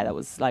 yeah, that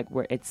was like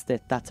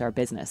that's our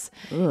business.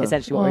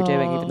 Essentially, what we're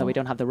doing, even though we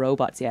don't have the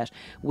robots yet,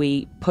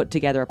 we put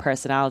together a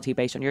personality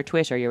based on your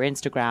Twitter, your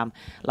Instagram,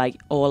 like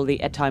all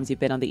the at times you've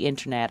been on the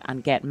internet,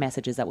 and get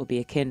messages that would be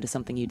akin to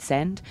something you'd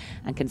send,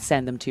 and can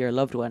send them to your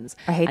loved ones.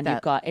 I hate and that.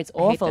 you've got it's I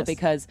hate awful this.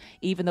 because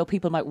even though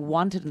people might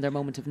want it in their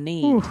moment of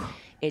need.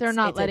 They're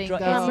not it's letting go.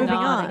 It's Moving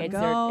not, on. it's,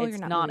 Go, it's you're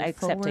not not moving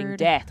accepting forward.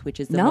 death, which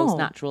is the No. most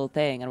natural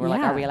thing. And we're like,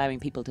 Yeah. are we allowing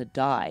people to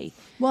die?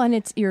 Well, and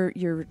it's you're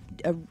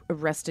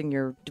arresting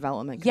your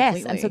development. Yes,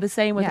 Completely. and so the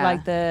same with Yeah.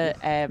 like the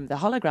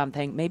hologram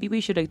thing. Maybe we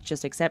should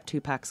just accept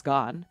Tupac's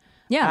gone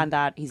Yeah. and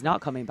that he's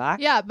not coming back.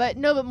 Yeah, but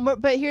no,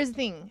 but here's the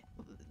thing.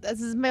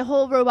 This is my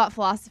whole robot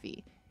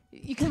philosophy.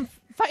 You can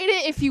fight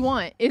it if you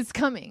want. It's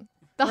coming.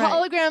 The Right.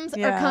 holograms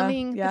Yeah, are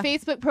coming. yeah. The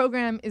Facebook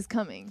program is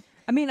coming.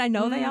 I mean, I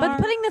know they are. But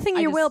putting the thing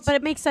in your will, just- but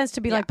it makes sense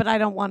to be like, but I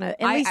don't want to.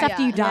 At least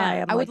after you die,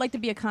 I'm I would like, like to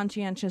be a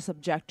conscientious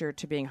objector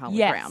to being holograms.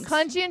 Yes.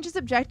 Conscientious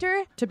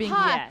objector To being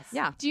Yes.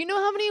 Yeah. Do you know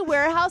how many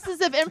warehouses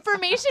of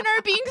information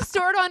are being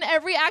stored on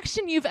every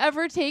action you've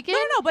ever taken?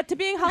 No, but to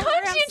being holograms.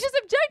 Conscientious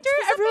objector.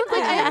 Everyone's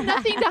like, I have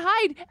nothing to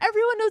hide.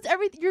 Everyone knows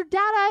everything. Your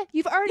data,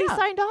 you've already Yeah.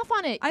 signed off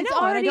on it. I know, It's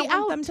and I already don't out.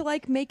 want them to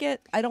like make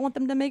it. I don't want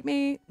them to make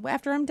me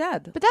after I'm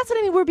dead. But that's what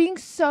I mean. We're being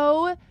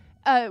so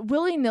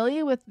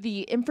willy-nilly with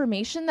the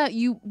information that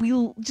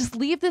we'll just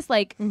leave this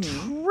like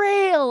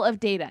trail of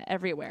data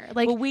everywhere.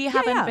 Like, Well, we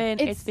haven't yeah. been.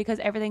 It's- It's because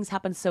everything's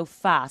happened so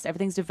fast.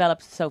 Everything's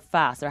developed so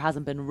fast. There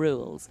hasn't been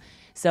rules.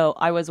 So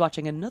I was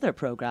watching another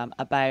program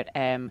about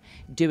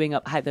doing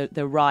up how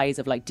the rise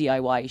of like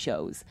DIY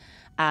shows.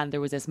 And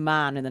there was this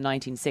man in the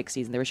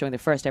 1960s, and they were showing the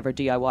first ever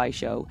DIY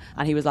show.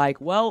 And he was like,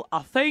 "Well,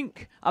 I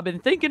think I've been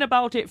thinking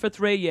about it for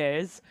 3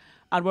 years,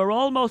 and we're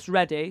almost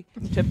ready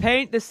to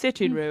paint the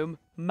sitting room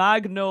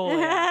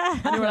magnolia."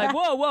 And they were like,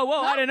 "Whoa, whoa,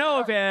 whoa! I don't know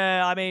if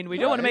I mean, we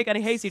don't want to make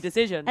any hasty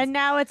decisions." and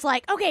now it's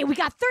like, okay, we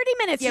got 30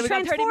 minutes to we got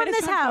 30 transform minutes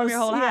this to transform house. your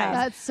whole house.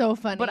 that's so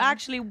funny. But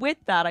actually, with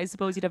that, I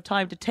suppose you'd have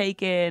time to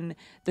take in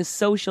the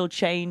social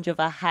change of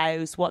a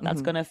house, what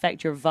that's going to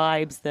affect your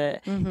vibes.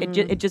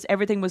 It just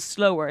everything was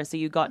slower, so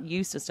you got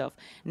used to stuff.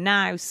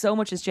 Now, so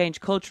much has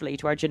changed culturally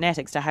to our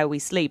genetics, to how we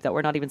sleep, that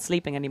we're not even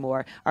sleeping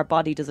anymore. Our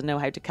body doesn't know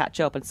how to catch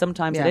up, and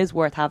sometimes it is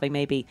worth having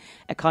maybe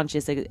a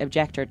conscious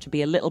objector to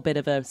be a little bit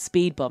of a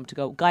speed bump to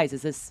go, guys,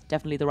 is this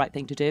definitely the right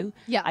thing to do?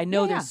 Yeah. I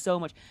know Yeah, there's so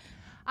much.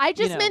 I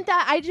just know.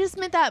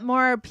 meant that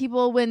more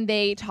people, when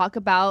they talk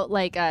about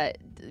like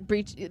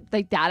breach,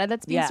 like data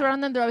that's being Yeah. stored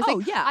on them, they're always Oh,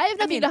 like, yeah. I have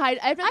nothing I mean, to hide.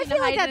 I have I nothing feel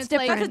to like hide. that's and it's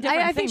like, different. That's a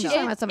I think different she's thing,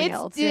 talking about something It's-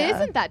 else. It yeah.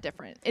 isn't that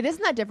different. It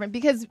isn't that different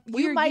because Well,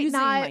 you you're might using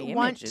not my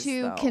want images,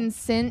 to though.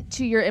 consent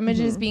to your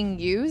images being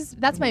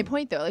used. That's my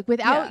point, though. Like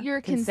without Yeah.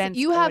 your consent, Consent's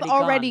you have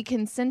already gone.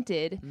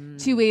 consented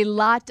to a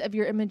lot of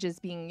your images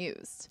being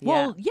used.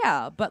 Well,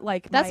 yeah, but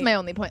like That's my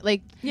only point.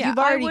 Like Yeah. you've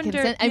I already wonder,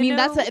 consent. I you mean,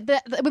 know-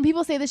 when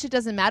people say this shit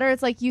doesn't matter,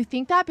 it's like you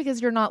think that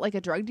because you're not like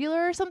a drug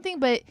dealer or something.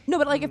 But No,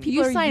 but like if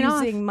people You are sign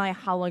off. using my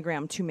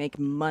hologram to make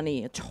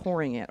money,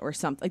 touring it or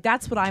something, like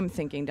that's what I'm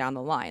thinking down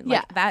the line.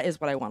 Like, Yeah. that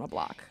is what I want to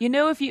block. You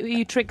know, if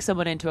you trick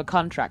someone into a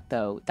contract,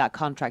 though, that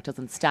contract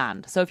doesn't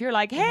stand. So if you're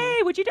like, hey,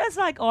 would you just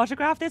like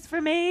autograph this for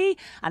me?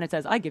 And it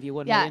says, I give you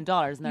 $1 Yeah. million.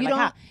 And they're You like,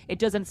 don't- it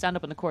doesn't stand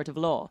up in the court of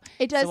law.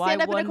 it does So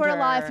stand I up in a court of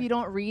law if wonder- you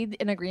don't read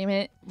an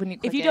agreement when you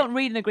click If you it. don't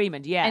read an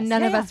agreement, yes. And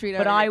none of us read our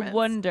But I agreements.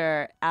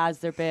 wonder,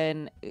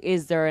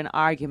 is there an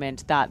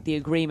argument that the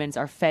agreements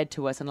are fed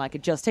to us and like,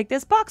 just take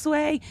this box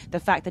away? The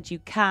fact that you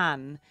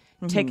can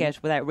tick it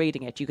without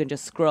reading it, you can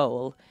just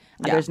scroll.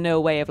 And Yeah. there's no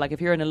way of like,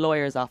 if you're in a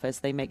lawyer's office,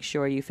 they make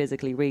sure you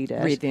physically read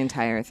it. Read the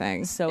entire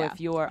thing. So Yeah.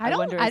 if you're, I don't.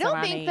 wonder, I is there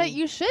don't think any- that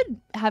you should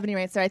have any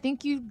rights there. I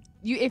think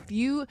if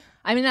you.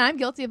 I mean, I'm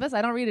guilty of this.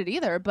 I don't read it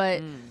either,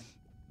 but.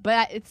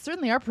 But it's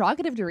certainly our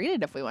prerogative to read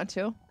it if we want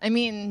to. I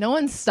mean, no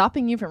one's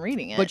stopping you from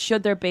reading it. But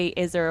should there be?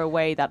 Is there a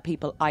way that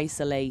people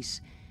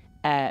isolate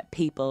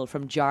people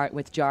from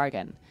with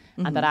jargon,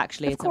 and that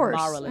actually Of it's course.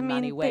 immoral in I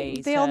many mean,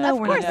 ways? they all know of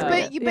we're course, not know.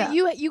 doing but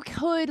it. you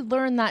could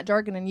learn that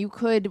jargon and you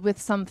could, with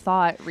some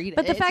thought, read it.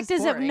 But the It's fact just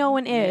is that boring. no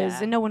one is Yeah.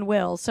 and no one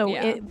will. So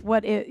Yeah.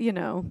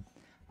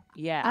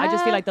 Yeah, I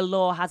just feel like the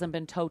law hasn't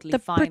been totally the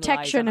finalized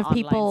protection on of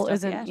people online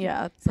stuff isn't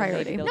yet.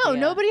 priority. maybe No, they'll be,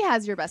 nobody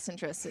has your best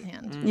interests at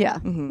hand. Yeah.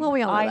 Well,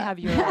 we all know I that. have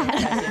your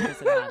best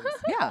interest in hand.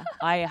 Yeah.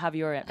 I have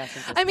your best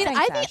interest. I mean, in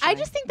hand. I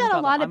just think that No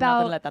a lot problem. I'm not about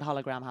gonna let that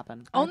hologram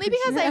happen. only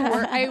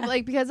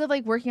because because of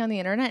like working on the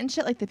internet and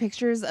shit, like the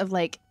pictures of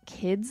like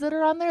kids that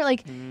are on there,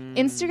 like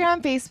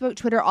Instagram, Facebook,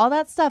 Twitter, all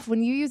that stuff.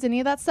 When you use any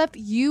of that stuff,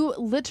 you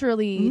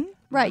literally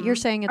Right, you're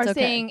saying it's are okay.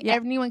 saying Yeah.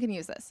 anyone can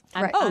use this.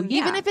 And- Right. and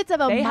Even Yeah. if it's of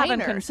a They haven't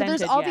minor. So there's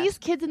consented all yet. these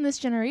kids in this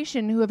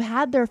generation who have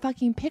had their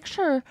fucking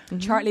picture.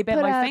 Charlie bit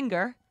Put my a-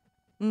 finger.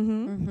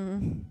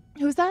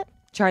 Who's that?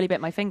 Charlie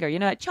bit my finger. You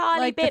know, Charlie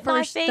like bit the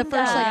first, my the finger.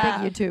 first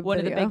like big YouTube One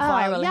of the video. big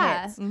viral Oh,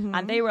 yeah. hits,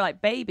 and they were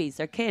like babies.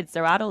 They're kids.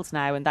 They're adults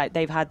now, and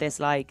they've had this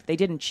like they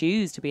didn't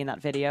choose to be in that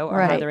video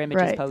or have Right, their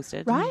images right.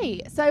 posted.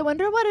 Right. So I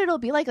wonder what it'll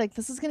be like. Like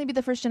this is going to be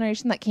the first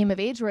generation that came of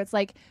age where it's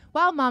like,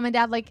 wow, mom and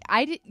dad, like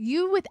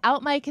you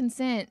without my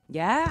consent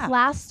Yeah.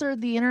 plastered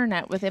the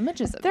internet with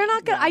images of They're me.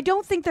 not gonna. I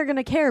don't think they're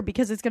gonna care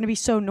because it's gonna be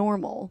so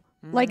normal.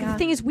 Like the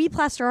thing is, we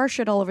plaster our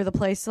shit all over the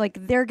place. Like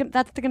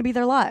that's gonna be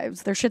their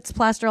lives. Their shit's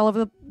plastered all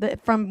over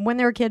from when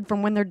they're a kid,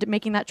 from when they're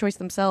making that choice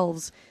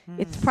themselves.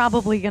 It's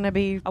probably gonna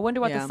be. I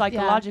wonder what Yeah. the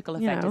psychological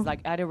You effect know. is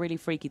like. I had a really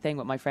freaky thing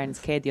with my friend's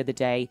kid the other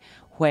day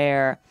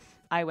where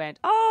I went,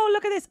 oh,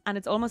 look at this. And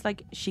it's almost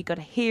like she could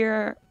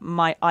hear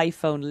my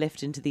iPhone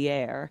lift into the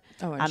air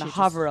Oh, and and she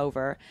hover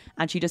over.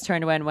 And she just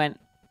turned away and went,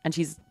 and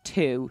she's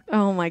 2.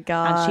 Oh my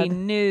god! And she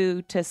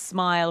knew to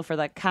smile for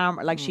the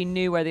camera. Like she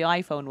knew where the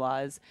iPhone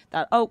was.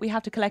 That, oh, we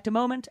have to collect a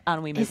moment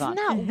and we move Isn't on.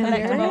 that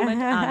Collect a weird?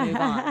 moment and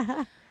move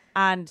on.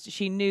 And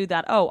she knew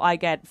that, I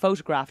get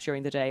photographed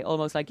during the day,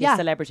 almost like a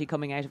celebrity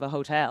coming out of a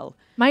hotel.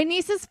 My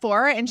niece is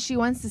 4 and she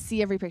wants to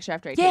see every picture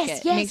after I take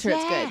it. Make sure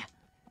it's good.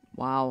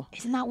 Wow.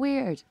 Isn't that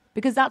weird?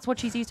 Because that's what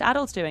she's used to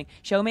adults doing.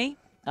 Show me.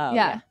 Oh,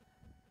 Yeah.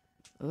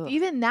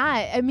 Even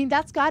that, I mean,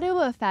 that's got to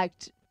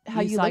affect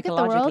how you look at the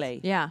world.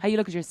 psychologically. Yeah. How you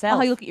look at yourself.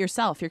 How you look at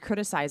yourself. You're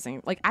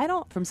criticizing. Like, I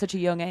don't. from such a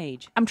young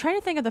age. I'm trying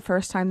to think of the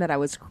first time that I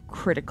was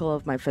critical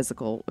of my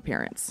physical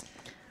appearance.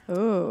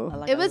 Ooh.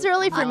 It was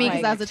early for me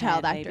because I was a like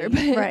child 10 actor.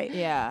 maybe. But Right.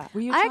 Yeah.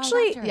 Were you a I child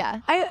actually, actor?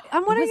 yeah.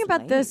 I'm wondering was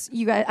about late. this,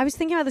 you guys. I was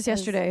thinking about this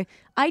yesterday.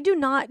 I do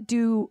not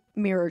do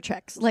mirror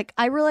checks. Like,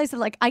 I realize that,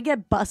 like, I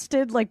get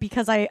busted, like,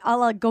 because I'll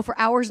like, go for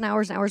hours and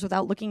hours and hours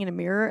without looking in a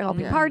mirror, and I'll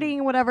be partying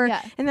and whatever,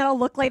 Yeah. and then I'll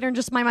look later and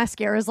just my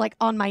mascara is like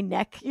on my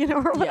neck,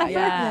 or whatever.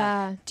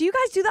 Yeah. Do you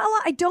guys do that a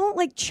lot? I don't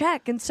like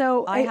check, and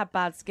so I had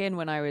bad skin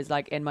when I was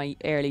like in my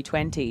early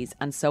 20s,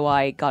 and so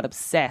I got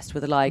obsessed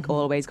with like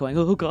always going,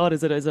 oh God,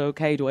 is it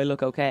okay? Do I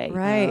look okay?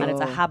 Right. And it's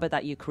a habit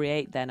that you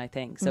create then, I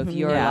think. So if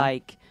you're Yeah.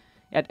 like,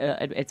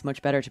 it's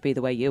much better to be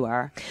the way you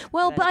are.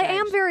 Well, without but a I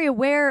am doubt. very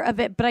aware of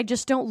it, but I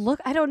just don't look.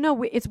 I don't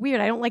know. It's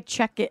weird. I don't like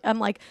check it. I'm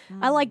like,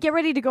 I like get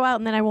ready to go out,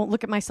 and then I won't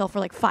look at myself for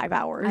like 5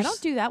 hours. I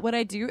don't do that. What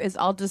I do is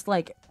I'll just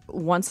like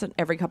once in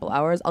every couple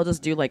hours, I'll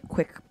just do like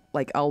quick,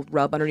 like I'll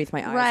rub underneath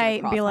my eyes, Right, and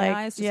across be my like,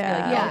 eyes, just yeah.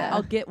 be like, Yeah.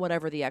 I'll get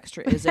whatever the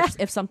extra is.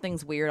 If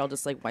something's weird, I'll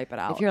just like wipe it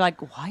out. If you're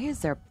like, why is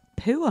there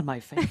poo on my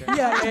finger?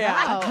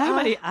 Wow. How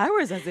many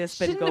hours has this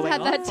been Shouldn't going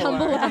have had that on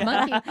tumble for? with a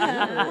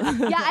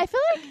monkey. Yeah,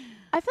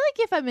 I feel like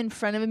if I'm in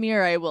front of a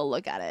mirror, I will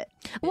look at it.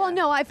 Well,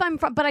 no, if I'm,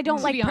 but I don't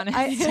To like. be honest.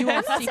 I'm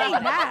not saying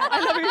that.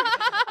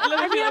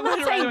 I'm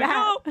not saying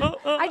that.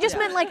 I just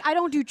meant like I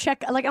don't do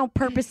check. Like I don't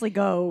purposely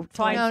go. to,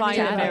 Try like, and No, find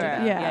no, a no, mirror.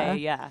 no.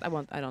 Yeah.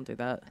 I don't do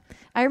that.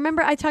 I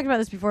remember I talked about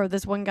this before.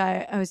 This one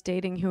guy I was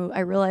dating who I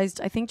realized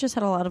I think just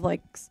had a lot of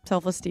like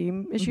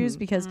self-esteem issues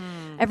because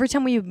every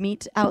time we would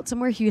meet out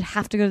somewhere, he would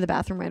have to go to the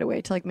bathroom right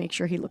away to like make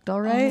sure he looked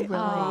all right.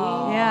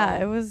 Yeah,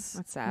 it was.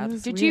 That's sad. it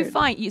was Did you weird.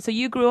 find so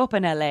you grew up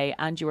in LA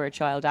and you were a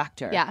child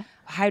actor? Yeah.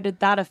 How did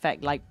that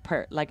affect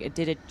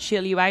did it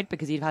chill you out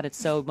because you've had it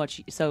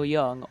so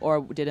young,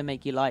 or did it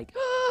make you like?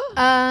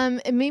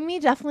 It made me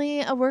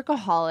definitely a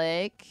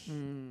workaholic.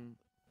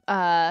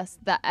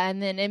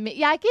 And then it gave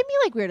me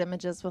like weird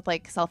images with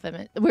like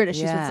weird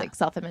issues Yeah. with like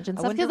self-image and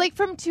I stuff. wonder- Because like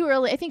from too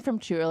early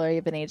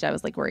of an age, I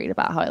was like worried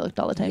about how I looked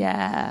all the time.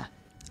 Yeah.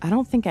 I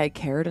don't think I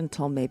cared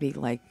until maybe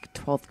like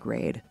 12th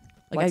grade.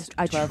 Like What's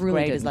I 12th truly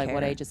grade didn't is like care.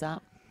 what age is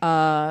that?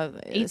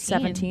 18.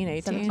 17,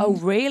 18. Oh,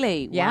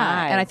 really? Yeah,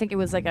 Wow. and I think it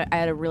was like I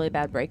had a really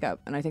bad breakup,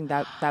 and I think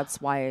that's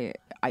why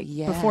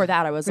Yeah. before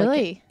that I was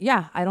Really? like,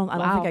 yeah, I don't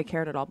Wow. think I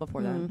cared at all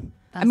before that. I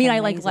That's mean,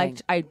 amazing.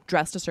 I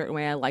dressed a certain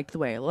way, I liked the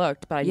way I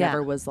looked, but I Yeah.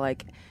 never was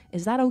like,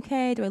 is that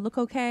okay? Do I look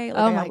okay?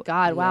 Like, Oh I- my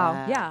God! Wow.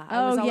 Yeah. Yeah. I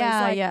Oh, was always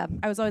yeah, like, yeah.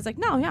 I was always like,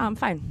 no, yeah, I'm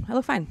fine. I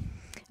look fine.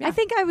 I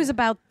think I was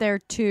about there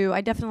too. I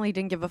definitely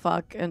didn't give a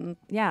fuck, and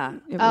Yeah.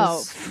 it Oh,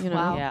 was, you know.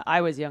 wow. Yeah,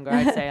 I was younger.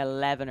 I'd say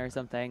 11 or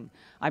something.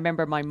 I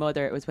remember my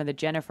mother, it was when the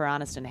Jennifer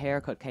Aniston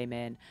haircut came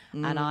in,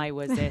 and I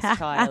was this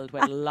child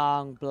with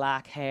long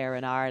black hair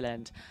in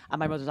Ireland. And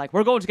my mother was like,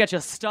 we're going to get you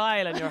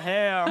style in your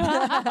hair.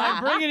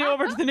 I'm bringing you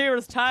over to the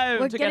nearest town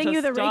We're to get getting a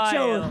you the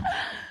style. Rachel.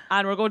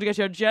 And we're going to get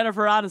you a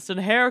Jennifer Aniston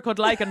haircut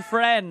like in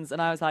Friends.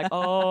 And I was like,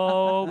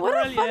 oh, What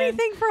a funny brilliant.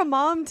 thing for a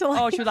mom to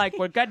like. Oh, she was like,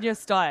 we're getting you a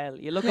style.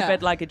 You look a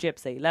bit like a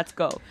gypsy. Let's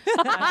go.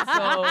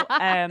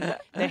 And so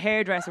the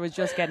hairdresser was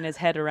just getting his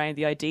head around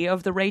the idea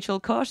of the Rachel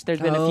cut. There's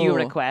been a few Oh.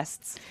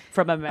 requests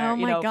from America. Oh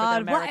my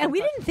God! What? And we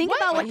didn't think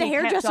about what the He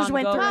kept hairdressers on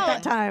went through at going.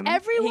 that time.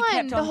 Everyone, he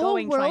kept the on whole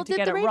going trying world to did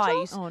get the it Rachel.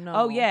 right. Oh, no.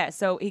 Oh yeah,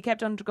 so he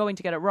kept on going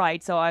to get it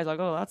right. So I was like,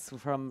 oh, that's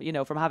from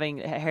having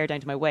hair down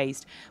to my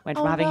waist, went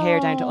from Oh, having hair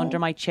down to no. under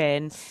my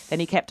chin. Then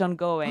he kept on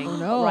going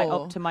no. right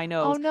up to my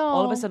nose. Oh, no.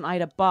 All of a sudden I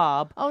had a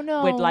bob Oh,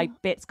 no. with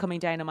like bits coming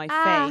down on my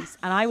Ah. face,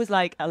 and I was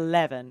like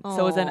 11, so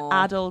it was an Oh.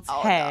 adult's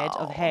head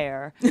of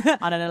hair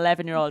on an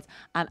 11-year-old,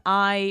 and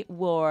I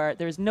wore.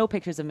 There's no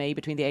pictures of me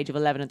between the age of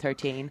 11 and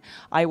 13.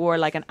 I wore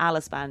like an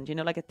Alice band,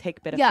 like a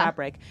thick bit of Yeah.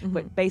 fabric,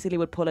 but basically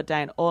would pull it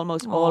down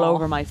almost all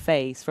over my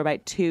face for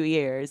about 2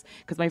 years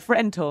because my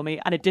friend told me,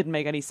 and it didn't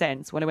make any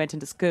sense when I went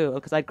into school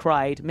because I'd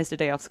cried, missed a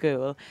day off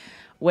school.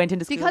 Went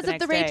into school Because the of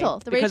the next day. Rachel.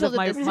 The Because Rachel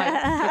of did this. because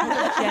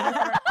of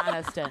Jennifer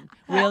Aniston,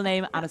 real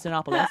name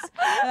Anistonopoulos.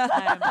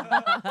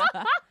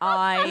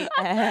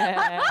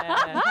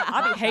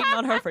 I've been hating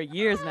on her for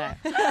years now.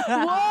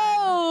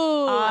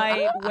 Whoa!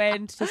 I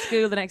went to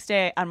school the next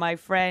day, and my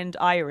friend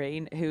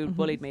Irene, who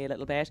bullied me a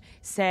little bit,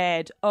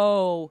 said,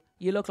 "Oh,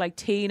 you look like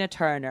Tina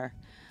Turner."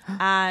 And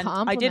I didn't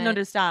Compliment.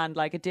 understand.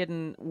 Like, it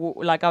didn't.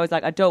 I was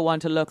like, I don't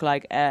want to look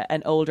like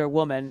an older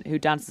woman who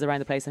dances around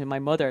the place and who my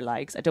mother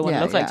likes. I don't want Yeah,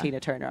 to look like yeah. Tina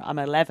Turner. I'm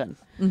 11,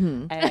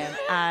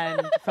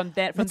 and from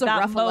That's a that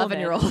rough moment,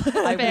 11-year-old.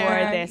 I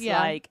Fair, wore this yeah.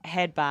 like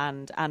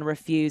headband and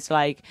refused to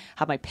like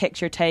have my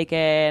picture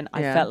taken. I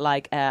Yeah. felt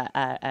like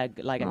a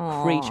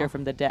creature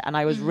from the dead, and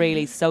I was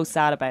really so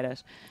sad about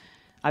it.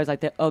 I was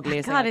like the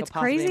ugliest thing God, I it's could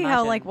possibly crazy how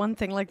imagine. like one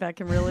thing like that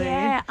can really.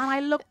 Yeah, and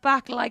I look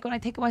back like when I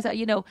think of myself,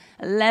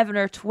 11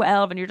 or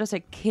 12, and you're just a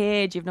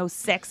kid, you've no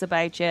sex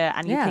about you,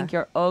 and you Yeah. think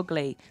you're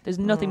ugly. There's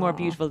nothing more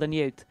beautiful than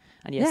youth,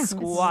 and you Yeah.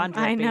 squander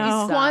I it being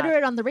know. sad. Squander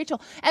it on the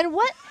Rachel. And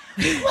what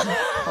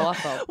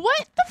Awful.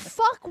 what the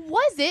fuck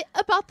was it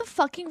about the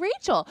fucking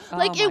Rachel?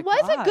 Like my it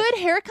was God. a good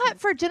haircut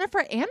for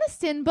Jennifer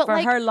Aniston, but For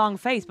like her long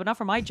face, but not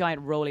for my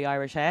giant roly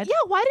Irish head. yeah,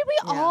 why did we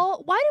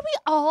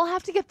all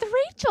have to get the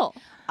Rachel?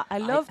 I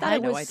love that I it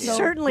had no was idea. so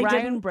Certainly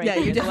didn't. groundbreaking Yeah,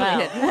 you as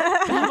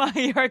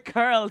definitely well. Your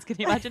curls. Can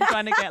you imagine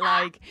trying to get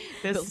like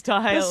the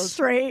styles?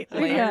 Straight.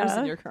 Layers Yeah.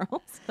 in your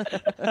curls.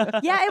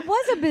 Yeah, it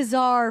was a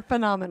bizarre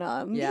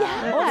phenomenon. Yeah.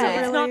 Also,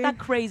 Yeah. it's not that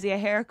crazy a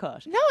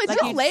haircut. No, it's like,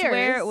 just you'd layers.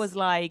 swear it was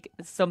like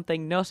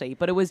something nutty,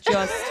 but it was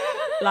just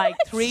like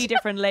 3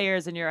 different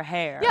layers in your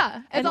hair.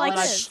 Yeah, And it's all like it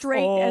is.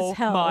 straight Oh as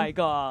hell. my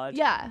god.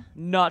 Yeah.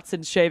 Not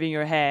since shaving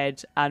your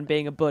head and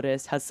being a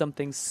Buddhist has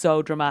something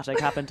so dramatic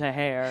happened to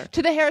hair.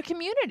 To the hair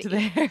community. To the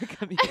hair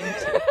community.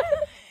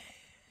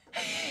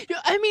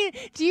 I mean,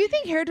 do you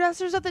think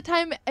hairdressers at the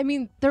time? I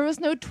mean, there was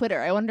no Twitter.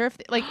 I wonder if,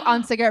 like,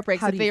 on cigarette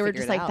breaks, How if do they you were figure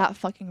just it like out? that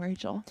fucking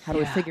Rachel. How do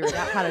we figure it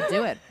out? How to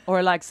do it?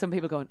 Or like some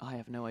people going, I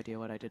have no idea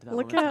what I did to that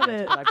Look woman's at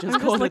head, it. but I've I'm just just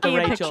called it the looking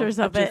at Rachel. pictures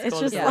I've of it. It's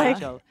called just the like-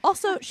 Rachel.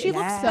 Also, she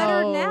looks Yeah.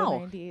 better So now.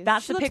 90s.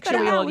 That's She the looks picture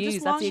better we now all with just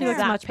use. long That's the hair.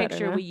 exact Much better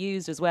picture now. we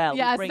used as well.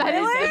 Yes, we bring that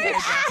it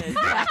is in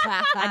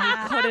and you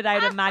cut it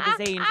out of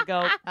magazines and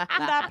go,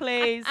 that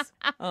please.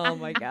 Oh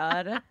my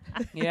god.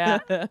 Yeah.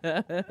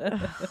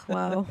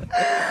 Wow.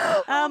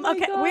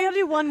 Okay, we gotta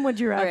do one. Would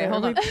you rather? Okay,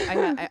 hold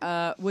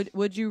on.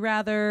 Would you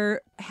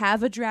rather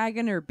have a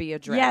dragon or be a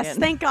dragon? Yes,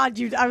 thank God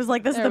you. I was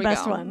like, this There is we the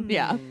best go. one.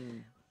 Yeah.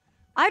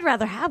 I'd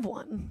rather have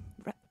one.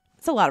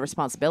 It's a lot of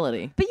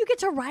responsibility. But you get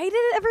to ride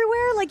it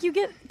everywhere. Like you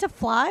get to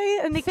fly,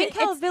 and Think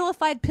how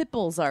vilified pit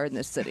bulls are in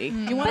this city.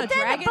 You want a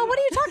dragon? But what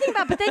are you talking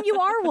about? But then you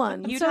are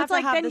one. You'd so have it's to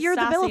like have then the you're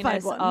the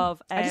vilified sassiness one.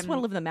 Of, I just want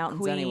to live in the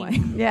mountains Queen. anyway.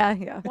 Yeah,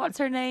 yeah. What's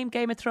her name?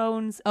 Game of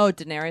Thrones. Oh,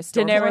 Daenerys.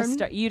 Daenerys.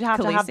 Stormborn? You'd have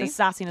to have the Khaleesi?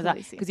 sassiness of that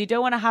Khaleesi. because you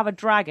don't want to have a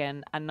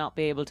dragon and not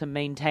be able to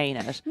maintain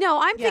it. No,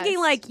 I'm thinking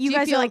Yes. like you Do you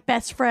guys feel- are like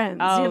best friends.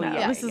 Oh, you know,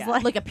 yeah, this is yeah.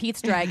 like Like a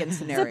Pete's dragon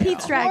scenario.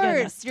 Pete's Of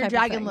dragon course, your type of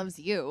dragon thing. loves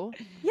you.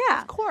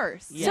 yeah. Of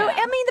course. Yeah. So I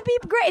mean, the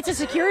people great. It's a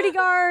security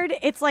guard.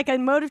 It's like a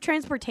mode of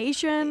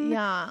transportation.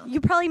 Yeah. You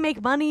probably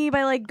make money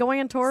by like going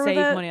on tour Save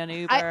with it. money on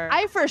Uber.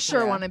 I for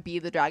sure Yeah. want to be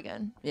the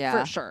dragon. Yeah.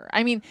 For sure.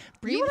 I mean,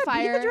 breathe wanna be the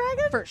fire.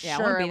 dragon? For Yeah, I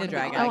sure. wanna be the wanna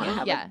dragon. I wanna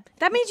have Yeah.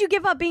 That means you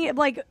give up being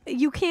like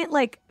you can't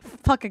like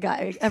fuck a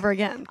guy ever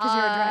again because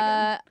you're a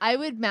dragon. I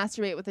would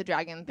masturbate with a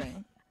dragon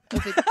thing.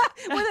 With a-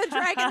 With a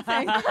dragon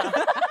thing.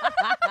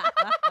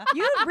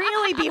 You'd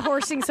really be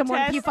horsing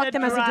someone if you fucked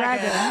them as a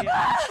dragon.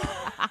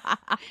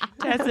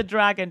 Tess the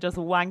dragon just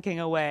wanking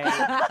away in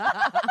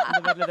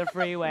the middle of the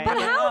freeway. But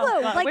Like, how, oh,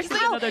 though? God, Like, wish there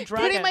was how- another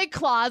dragon. Putting my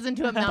claws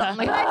into a mountain.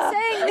 Like, I'm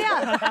saying,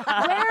 yeah.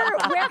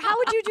 Where? How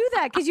would you do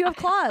that? Because you have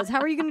claws. How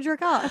are you going to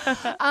jerk off?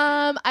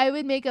 I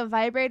would make a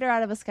vibrator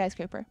out of a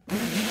skyscraper.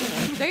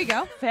 There you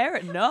go. Fair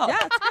enough. Yeah,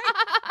 that's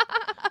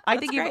great. I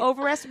think you've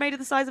overestimated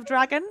the size of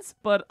dragons,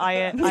 but I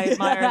admire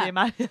the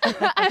amount.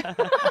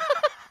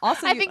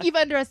 Also, I think you've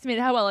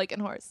underestimated how well I can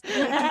horse.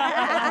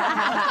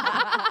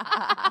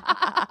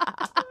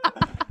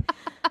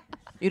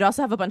 you'd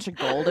also have a bunch of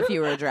gold if you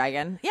were a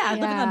dragon. Yeah, I'd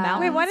live in the Yeah.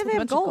 mountains. Wait, why do with they a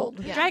have bunch of gold?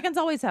 Yeah. Dragons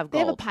always have They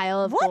gold. have a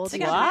pile of What? gold. They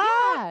together.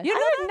 got- Yeah.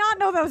 I did not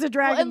know that was a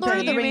dragon in Lord of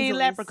thing. the You mean Rings,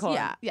 leprechaun?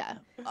 Yeah. Yeah.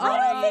 I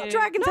don't think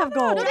dragons have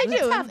gold. No, they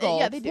do. have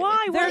gold. Yeah, they do.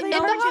 Why? What They're are the they in the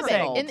harvesting. Hobbit.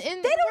 harvesting?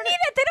 In, They don't need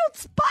it. They don't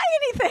spy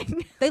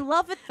anything. They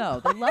love it though.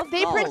 They love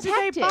They gold. protect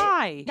they it.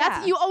 buy? That's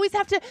Yeah. you always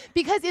have to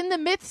because in the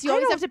myths you I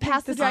always don't have to think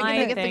pass the this dragon is-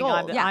 to I get the think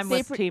gold. I'm They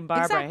with Team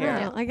Barbara exactly. here.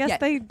 Yeah, I guess Yeah,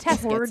 they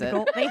Tess hoard gets it.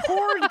 gold. They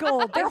hoard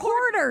gold. They're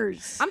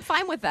hoarders. I'm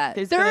fine with that.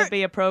 There's They're- going to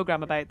be a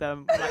program about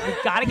them. Like,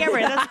 we've got to get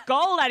rid of this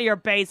gold out of your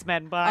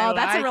basement. But I Oh,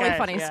 that's a like really it.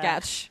 funny Yeah.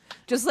 sketch.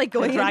 Just like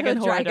going dragon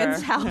into a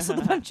dragon's hoarder. house with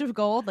a bunch of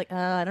gold. Like,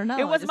 I don't know.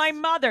 It I was just- my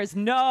mother's.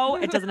 No,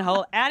 it doesn't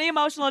hold any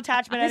emotional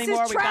attachment This is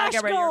anymore. We gotta trash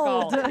get rid of your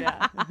gold. gold.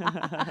 Yeah.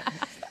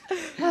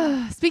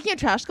 Speaking of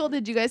trash gold,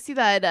 did you guys see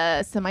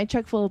that semi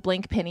truck full of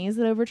blank pennies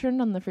that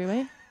overturned on the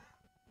freeway?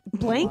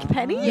 Blank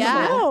pennies?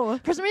 Yeah. No.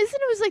 For some reason,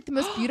 it was like the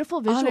most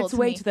beautiful visual. On its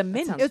way me. to the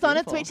mint. sounds It was on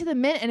its beautiful. way to the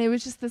mint, and it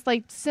was just this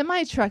like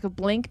semi truck of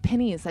blank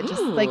pennies that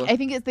just like I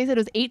think they said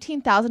it was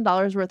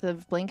 $18,000 worth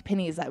of blank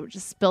pennies that were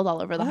just spilled all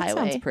over the Oh, that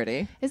highway. sounds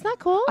pretty. Isn't that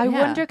cool? I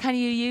Yeah. wonder, can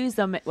you use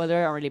them? Well,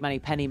 there aren't really many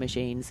penny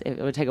machines. It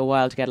would take a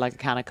while to get like a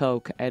can of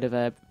Coke out of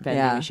a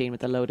vending Yeah. machine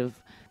with a load of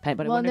penny.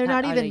 But I well, and wonder they're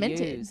not are even they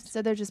minted, used?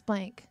 so they're just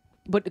blank.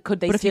 But could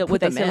they But if you still? put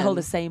Would they them still hold in-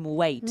 the same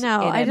weight?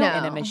 No, in I a, don't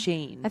in a know.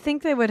 machine. I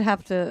think they would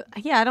have to.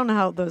 Yeah, I don't know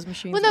how those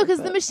machines. Well, no, work, because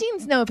the but-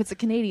 machines know if it's a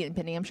Canadian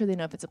penny. I'm sure they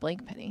know if it's a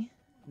blank penny.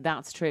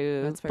 That's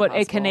true. That's very but a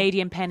possible.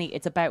 Canadian penny,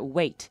 it's about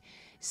weight.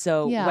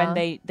 So Yeah. when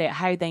they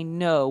how they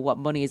know what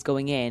money is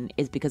going in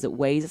is because it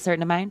weighs a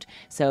certain amount.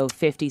 So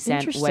 50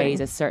 cent Interesting.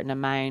 weighs a certain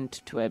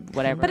amount to a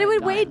whatever. But it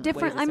would weigh dime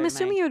different. weighs a I'm certain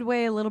assuming it amount. would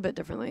weigh a little bit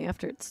differently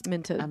after it's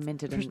minted.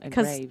 Minted and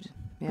 'Cause- engraved.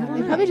 Yeah.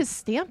 They probably just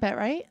stamp it,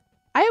 right?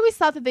 I always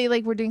thought that they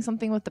like were doing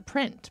something with the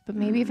print, but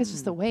maybe if it's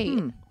just the weight.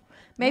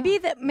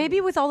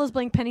 Maybe with all those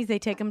blank pennies, they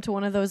take them to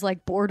one of those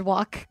like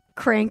boardwalk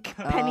crank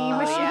penny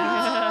machines.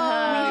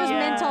 We just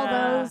mint all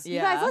those. You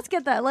guys, let's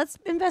get that. Let's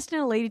invest in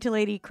a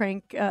lady-to-lady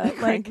crank.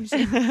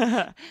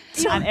 And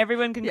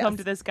everyone can come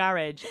to this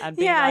garage and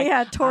be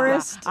like,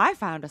 tourist. I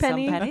found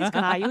penny. some pennies.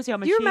 Can I use your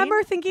Do machine? you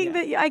remember thinking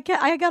that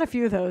I got a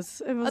few of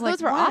those? It was like,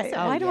 those were why?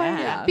 awesome. Why do I?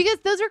 Yeah. Because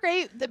those were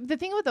great. The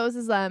thing with those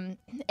is,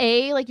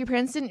 like your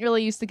parents didn't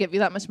really used to give you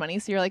that much money,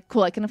 so you're like,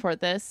 cool, I can afford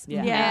this.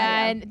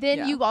 Yeah. And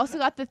then you also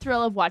got the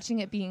thrill of watching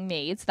it being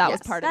made, so that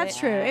was part of it. That's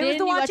true. It Then was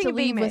the you got watching to it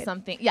being leave made. with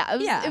something. Yeah,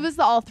 it was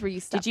the all three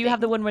stuff. Did you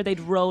have the one where they'd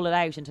roll it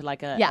out into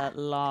like a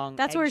long?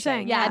 That's what we're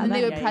saying. Yeah, and then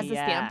they would Yeah, press a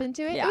yeah. stamp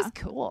into it. Yeah. It was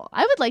cool.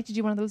 I would like to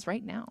do one of those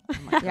right now. Oh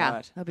my Yeah,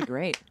 God. that'd be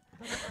great.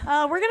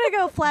 We're gonna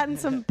go flatten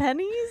some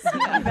pennies.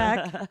 We'll be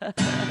back.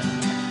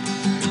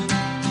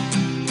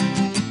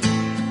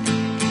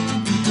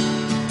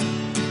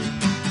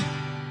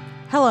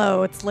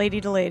 Hello, it's Lady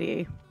to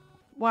Lady.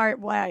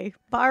 Why?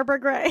 Barbara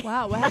Gray.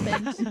 Wow, what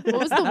happened? What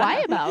was the why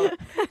about?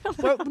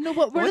 Where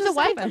did the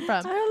why come I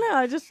from? don't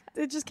know.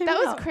 It just came That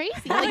out. was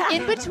crazy. Like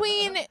in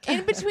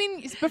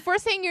between, before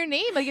saying your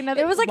name, like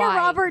another. It was like why. a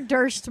Robert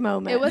Durst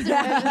moment. It was.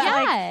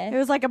 Yeah. It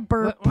was like a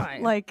burp.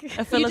 Like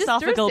A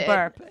philosophical Durst it.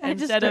 burp. I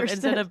just Instead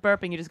Durst it. of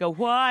burping, you just go,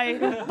 why?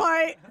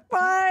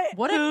 why?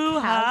 What a Who,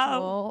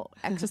 casual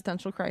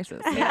existential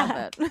crisis. I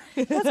love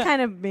it. That's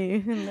kind of me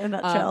in a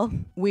nutshell.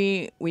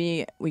 We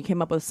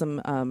came up with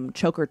some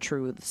choker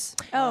truths.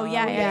 Oh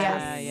yeah.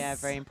 Yeah,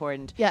 very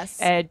important. Yes.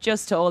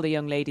 Just to all the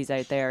young ladies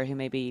out there who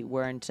maybe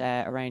weren't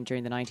around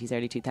during the 90s,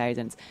 early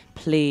 2000s,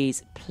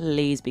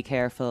 please be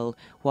careful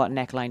what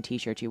neckline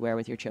t-shirt you wear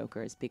with your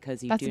chokers,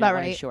 because you That's do about not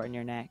want to right. shorten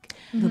your neck.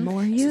 The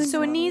more you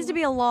So it needs to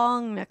be a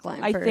long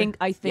neckline. I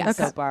think Yes.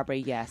 so, Barbara.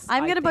 Yes,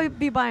 I'm I gonna think-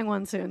 be buying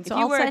one soon. So If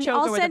you I'll wear send, a choker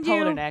I'll with a send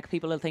polar you. neck,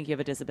 people will think you have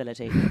a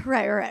disability.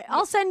 Right.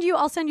 I'll send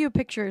you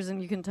pictures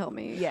and you can tell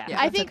me. Yeah.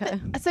 I that's think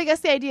okay. so. I guess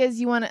the idea is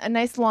you want a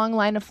nice long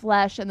line of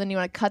flesh, and then you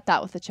want to cut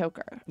that with a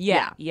choker.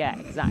 Yeah,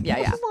 exactly.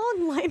 Yeah.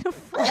 long line of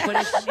flesh.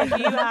 But if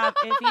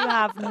you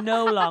have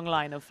no long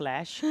line of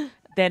flesh,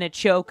 then a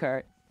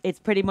choker, it's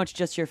pretty much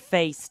just your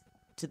face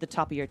to the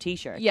top of your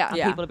t-shirt. Yeah. And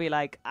Yeah. people will be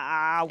like,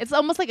 ah. It's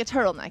almost like a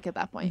turtleneck at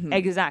that point.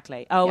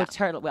 Exactly. Oh, Yeah. it's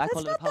turtle. I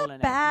call it a polar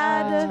neck.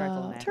 bad.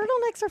 Turtleneck.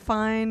 Turtlenecks are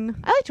fine.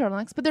 I like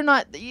turtlenecks, but they're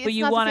not. It's But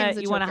you want want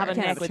to to have a Can't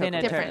neck have a within choker.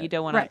 it. Different. You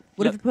don't want Right.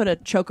 What if you put a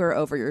choker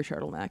over your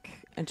turtleneck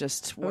and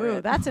just wear Ooh,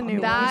 it? that's a new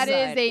one. That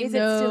is a Is it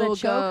still a no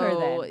choker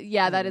go. then?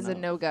 Yeah, that is a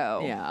no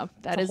go. Yeah,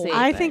 that it's is a a.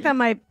 whole I thing. think that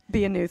might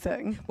be a new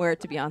thing. Wear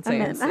it to Beyonce.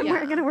 I'm and in.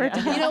 I'm gonna wear it.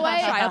 You know what?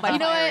 Trial by You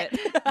know fire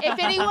what? If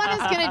anyone is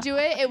gonna do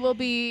it, it will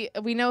be.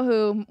 We know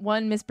who.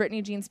 One, Miss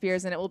Britney Jean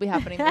Spears, and it will be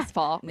happening this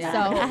fall. Yeah.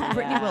 So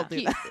Brittany will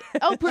do that.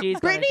 Oh, She's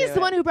gonna Britney do is the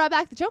it. one who brought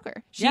back the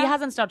choker. She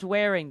hasn't stopped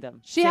wearing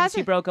them She since she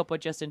hasn't- broke up with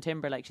Justin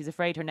Timberlake. She's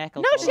afraid her neck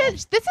will No, fall she.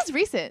 off. This is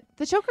recent.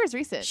 The choker is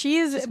recent.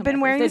 She's been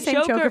wearing The the same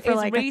choker choker for is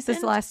like this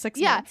recent? last 6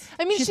 Yeah, months.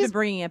 I mean She's been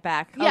bringing it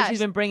back. Yeah, She's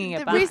been bringing it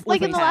the back.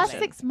 like in the last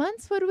Exactly. 6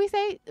 months. What do we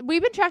say?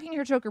 We've been tracking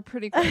her choker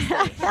pretty closely.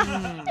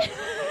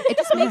 It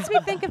just makes me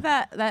think of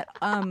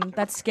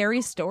that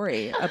scary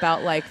story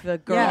about like the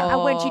girl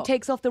And when she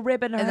takes off the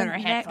ribbon, And her then her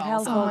head neck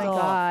falls falls oh my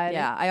off. god.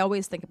 Yeah, I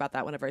always think about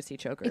that whenever I see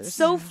chokers. It's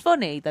so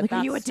funny that Like,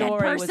 are you a that dead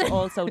story was person?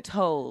 also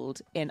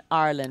told in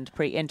Ireland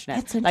pre-internet.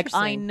 That's Like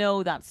I interesting.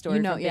 know that story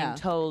You know, from yeah. being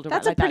told. That's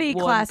about, a like, pretty that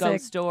one classic-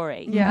 ghost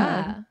story.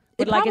 Yeah.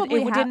 But It like it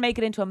probably didn't make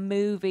it into a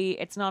movie.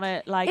 It's not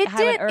a like It how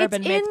did. an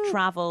urban It's myth in-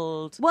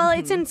 traveled. Well,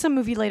 it's in some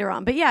movie later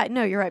on, but yeah,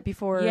 no, you're right.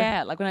 Before,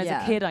 Yeah, like when I was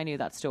Yeah. a kid, I knew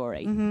that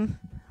story,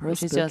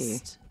 which is spooky.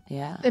 just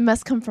yeah. It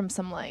must come from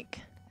some like.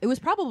 It was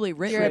probably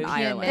written in European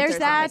Ireland. myth there's or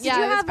that. something.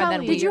 Yeah, it was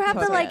probably Did you have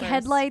the like European.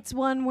 headlights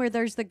one where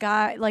there's the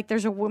guy, like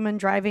there's a woman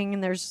driving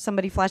and there's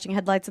somebody flashing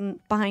headlights and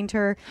behind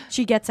her.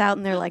 She gets out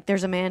and they're like,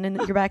 "There's a man in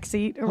your back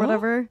seat" or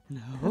whatever.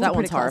 That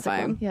one's classic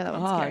horrifying. one. Yeah, that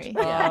one's God. scary.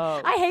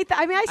 Oh. I hate that.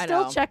 I mean, I I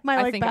still know. check my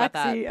I like think about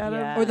back that. seat. out of-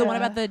 Yeah. Or the one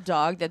about the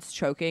dog that's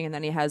choking and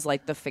then he has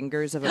like the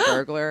fingers of a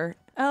burglar.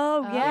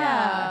 Oh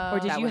yeah. Or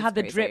did That you one's have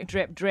the crazy. drip,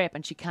 drip, drip,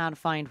 and she can't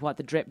find what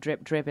the drip,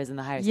 drip, drip is in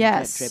the house?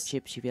 Yes. And drip,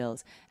 drip, she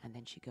feels, and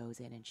then she goes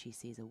in and she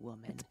sees a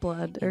woman. It's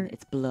blood, In, or-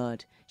 it's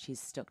blood. She's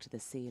stuck to the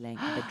ceiling,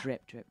 and the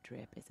drip, drip,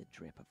 drip is a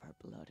drip of her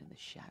blood in the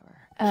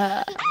shower.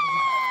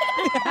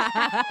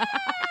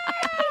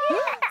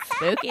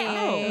 Spooky.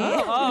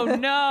 Oh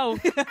no!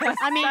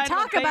 I mean,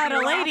 talk about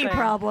a lady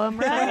problem,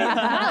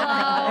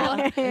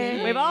 right?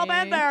 We've all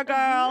been there,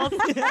 girls. In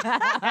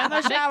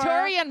the shower,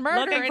 Victorian murder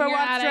looking in for your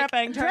what's attic.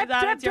 dripping. Drip, Turns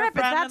out drip, it's your drip.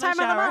 It's friend that in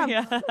the time of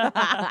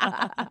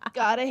the shower.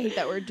 God, I hate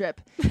that word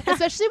drip,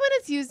 especially when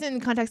it's used in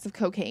context of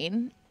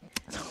cocaine.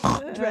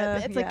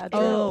 Drip. It's like yeah,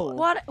 oh.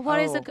 What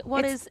is a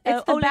what It's- is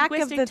it's the back of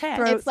linguistic the text?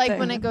 throat. It's like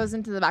when thing. it goes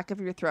into the back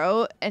of your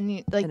throat and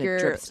you, like And it your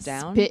drips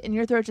down? spit in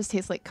your throat just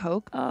tastes like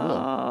Coke.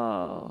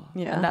 Oh,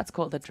 Yeah. and that's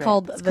called the drip.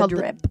 called It's the called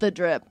drip. The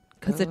drip.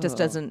 Because it just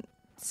doesn't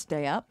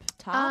stay up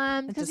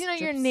top. It Because just you know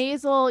your drips.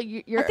 nasal.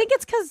 Your I think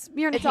it's because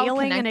you're It's all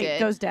inhaling and it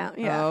connected. goes down.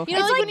 Yeah. Oh, you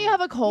know, okay. like when you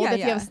have a cold, Yeah, if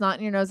you have yeah. snot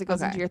in your nose, it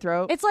goes Okay. into your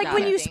throat. It's like That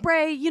when kind you of thing.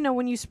 spray,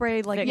 when you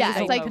spray like Yeah,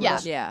 nasal it's like- yeah.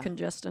 Yeah.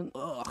 congestant.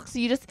 So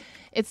you just,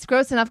 it's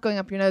gross enough going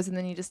up your nose, and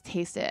then you just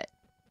taste it.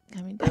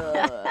 I mean,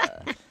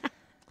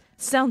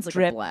 Sounds like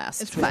Drip. a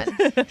blast. It's fun.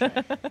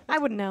 I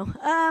wouldn't know.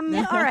 All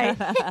right.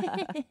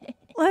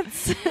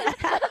 Let's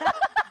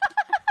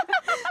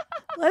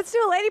let's do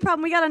a lady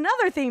problem. We got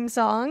another theme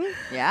song.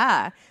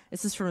 Yeah.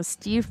 This is from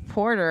Steve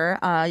Porter.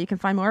 You can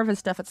find more of his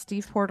stuff at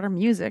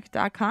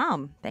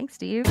steveportermusic.com. Thanks,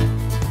 Steve.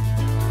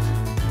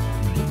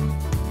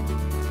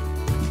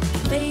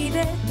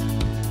 Lady.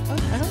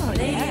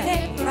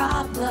 Lady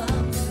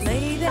problems.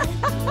 Lady.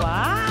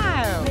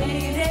 Wow.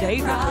 Lady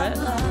David.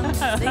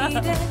 problems.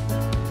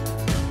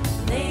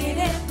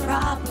 Lady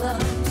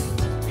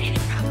problems. Lady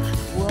problems.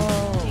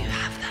 Whoa. Do you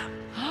have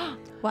them?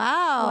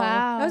 Wow.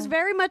 Wow. That was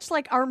very much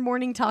like our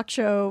morning talk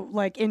show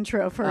like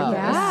intro for this.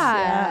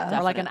 yeah.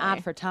 Or like an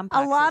ad for Tampax.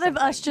 A or lot of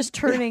something. us just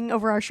turning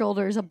over our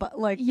shoulders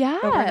like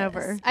Yes. over and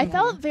over. I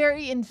felt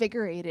very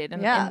invigorated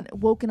and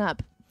woken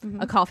up.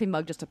 A coffee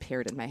mug just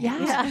appeared in my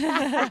hand. Yeah.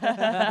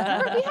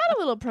 We had a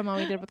little promo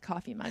we did with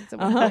coffee mugs at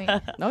one point.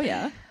 Oh,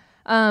 yeah.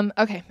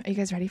 Okay. Are you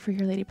guys ready for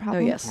your lady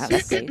problem? Oh, yes.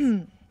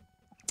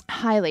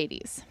 Hi,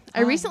 ladies.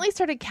 I recently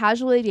started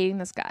casually dating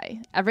this guy.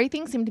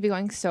 Everything seemed to be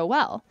going so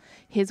well.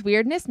 His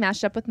weirdness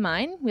matched up with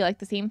mine. We liked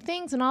the same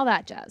things and all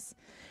that jazz.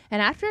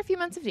 And after a few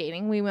months of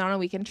dating, we went on a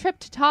weekend trip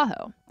to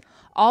Tahoe.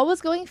 All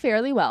was going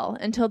fairly well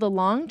until the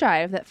long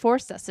drive that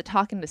forced us to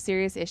talk into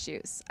serious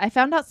issues. I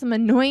found out some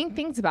annoying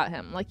things about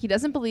him, like he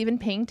doesn't believe in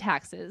paying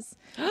taxes,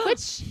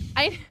 which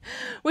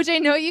I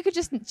know you could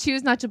just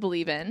choose not to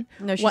believe in.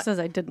 No, she What- says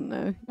I didn't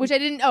know. Which I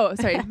didn't. Oh,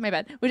 sorry, my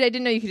bad. Which I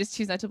didn't know you could just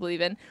choose not to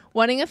believe in.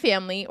 Wanting a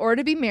family or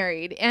to be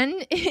married,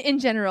 and in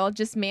general,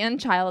 just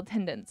man-child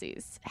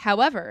tendencies.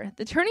 However,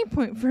 the turning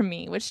point for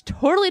me, which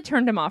totally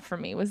turned him off for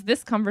me, was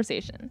this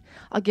conversation.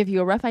 I'll give you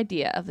a rough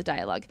idea of the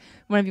dialogue.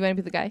 One of you want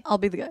to be the guy? I'll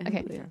be the guy.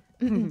 Okay.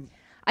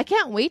 I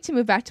can't wait to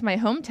move back to my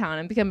hometown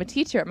and become a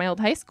teacher at my old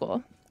high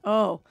school.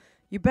 Oh,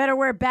 you better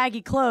wear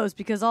baggy clothes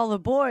because all the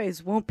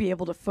boys won't be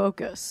able to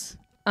focus.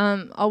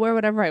 I'll wear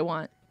whatever I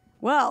want.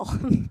 Well,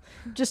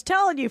 just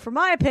telling you, from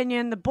my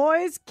opinion, the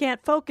boys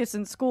can't focus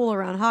in school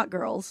around hot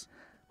girls.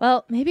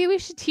 Well, maybe we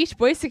should teach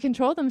boys to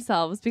control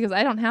themselves because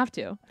I don't have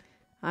to.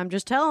 I'm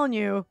just telling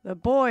you, the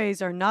boys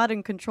are not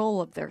in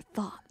control of their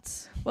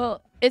thoughts.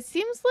 Well, it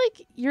seems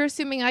like you're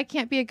assuming I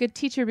can't be a good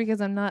teacher because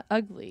I'm not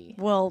ugly.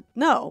 Well,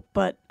 no,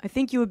 but I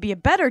think you would be a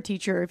better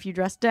teacher if you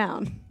dressed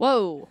down.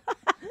 Whoa.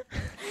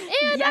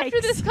 And after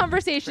Yikes. this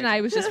conversation,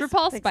 I was just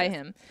repulsed by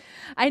him.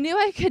 I knew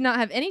I could not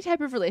have any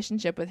type of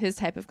relationship with his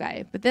type of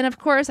guy. But then, of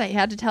course, I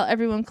had to tell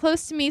everyone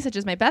close to me, such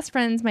as my best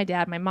friends, my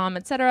dad, my mom,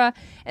 etc.,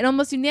 and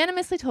almost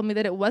unanimously told me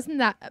that it wasn't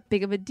that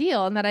big of a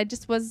deal and that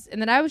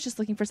I was just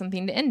looking for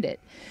something to end it.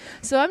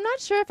 So I'm not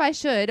sure if I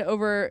should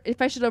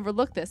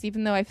overlook this,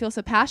 even though I feel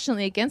so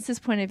passionately against his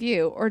point of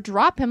view, or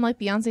drop him like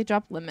Beyonce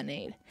dropped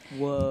Lemonade.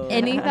 Whoa.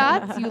 Any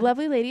thoughts you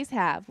lovely ladies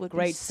have would be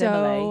Great so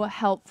simile.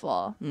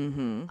 helpful.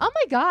 Oh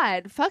my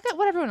God. Fuck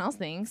what everyone else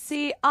thinks.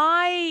 See,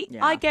 I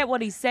Yeah. get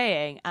what he's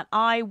saying, and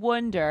I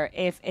wonder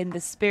if, in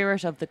the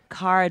spirit of the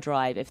car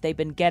drive, if they've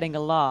been getting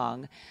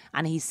along,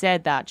 and he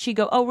said that, she'd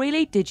go, "Oh,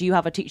 really? Did you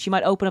have a teacher?" She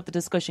might open up the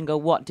discussion, go,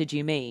 "What did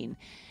you mean?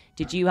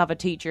 Did you have a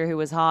teacher who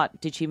was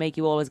hot? Did she make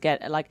you always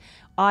get like?"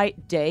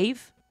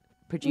 Dave,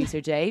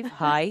 producer Dave,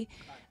 hi.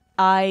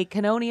 I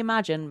can only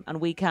imagine,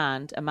 and we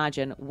can't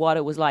imagine, what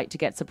it was like to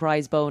get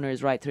surprise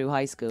boners right through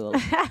high school,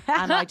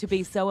 and like to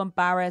be so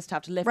embarrassed to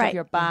have to lift up Right.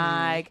 your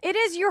bag. It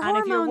is, your And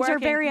if you're hormones are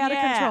working- very out of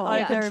yeah, control.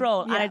 Out of They're-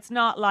 control. yeah. And it's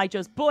not like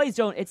just boys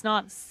don't, it's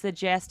not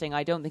suggesting,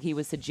 I don't think he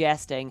was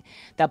suggesting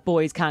that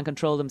boys can't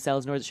control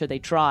themselves, nor should they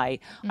try.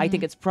 I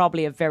think it's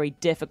probably a very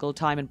difficult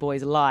time in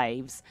boys'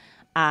 lives.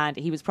 And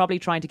he was probably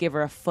trying to give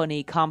her a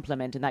funny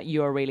compliment in that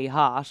you're really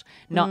hot,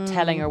 not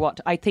telling her what.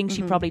 I think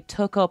she probably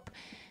took up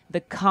the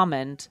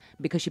comment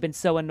because she'd been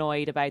so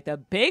annoyed about the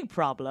big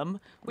problem,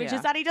 which Yeah.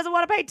 is that he doesn't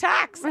want to pay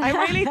tax. I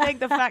really think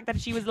the fact that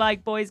she was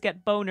like, boys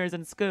get boners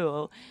in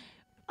school.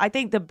 I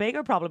think the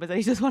bigger problem is that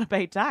he doesn't want to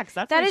pay tax.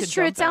 That's That what is should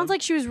true. It jump sounds him.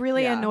 like she was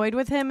really Yeah. annoyed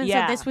with him, and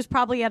Yeah. so this was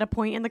probably at a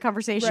point in the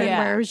conversation Right.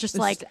 where it was just It's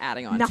like just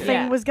adding on to nothing it.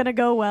 Yeah. was going to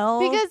go well.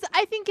 Because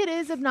I think it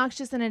is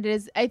obnoxious and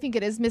I think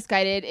it is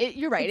misguided.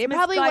 You're right. It's it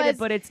probably misguided, was.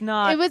 but it's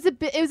not. It was a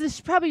bit. It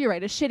was probably, you're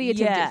right, a shitty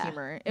attempt at Yeah.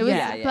 humor. It was,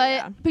 Yeah,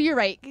 yeah. but you're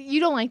right. You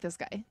don't like this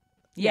guy.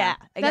 Yeah,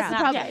 That's the exactly.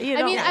 problem. Yeah, you I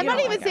don't mean, like- I'm you not don't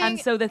even like it. saying.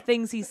 And so the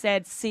things he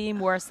said seem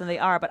worse than they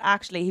are, but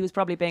actually he was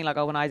probably being like,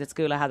 "Oh, when I was at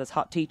school, I had this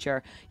hot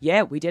teacher.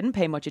 Yeah, we didn't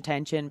pay much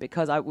attention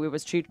because we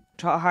was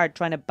hard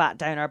trying to bat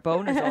down our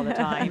boners all the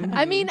time."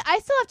 I mean, I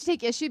still have to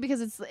take issue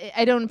because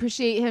I don't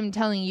appreciate him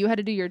telling you how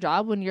to do your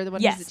job when you're the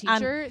one Yes, who's a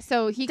teacher.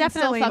 So he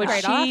Definitely, can still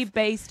But fuck right she, off.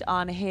 based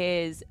on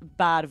his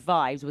bad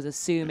vibes, was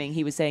assuming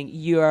he was saying,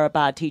 "You're a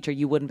bad teacher.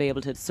 You wouldn't be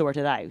able to sort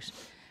it out."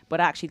 But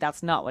actually,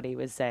 that's not what he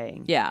was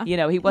saying. Yeah. You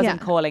know, he wasn't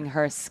Yeah. calling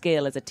her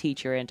skill as a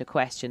teacher into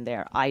question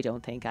there. I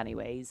don't think,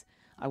 anyways.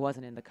 I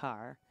wasn't in the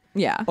car.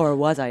 Yeah. Or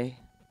was I?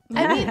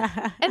 I mean,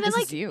 and then This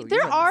like is you. You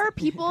there said are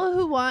people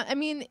who want. I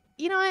mean,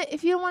 you know what?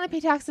 If you don't want to pay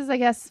taxes, I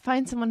guess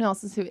find someone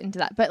else who's into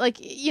that. But like,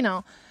 you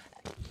know,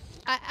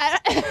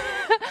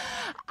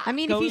 I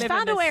mean, Go if he's live in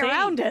found a the way sea.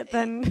 around it,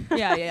 then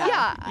yeah.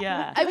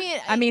 Yeah.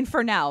 I mean,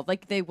 for now,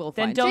 like they will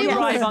Then find don't you. will.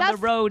 drive on the That's-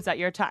 roads that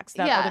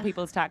Yeah. other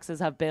people's taxes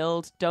have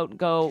built. Don't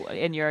go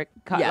in your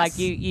car. Yes. Like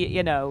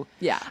you know.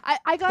 Yeah.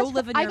 I got Go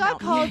live in I your got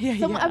mountain. called. Yeah,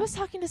 someone, yeah. I was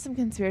talking to some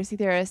conspiracy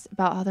theorists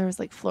about how there was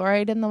like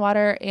fluoride in the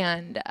water,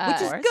 and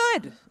Which is course.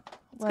 good.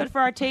 It's good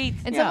for our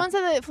teeth. And Yeah. someone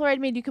said that fluoride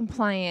made you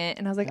compliant,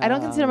 and I was like, I don't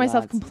Oh, consider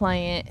myself lads.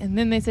 compliant. And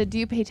then they said, do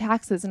you pay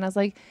taxes? And I was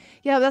like,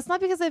 yeah, but that's not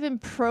because I've been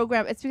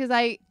programmed. It's because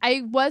I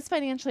was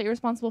financially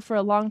irresponsible for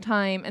a long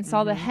time and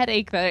saw the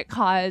headache that it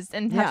caused,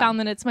 and Yeah. have found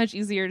that it's much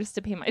easier just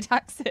to pay my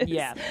taxes.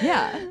 Yeah.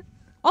 Yeah.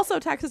 Also,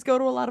 taxes go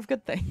to a lot of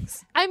good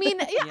things. I mean,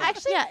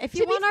 actually, Yeah, if to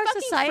you be want our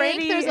fucking society frank,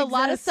 there's a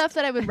lot of exist. stuff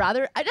that I would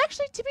rather. I'd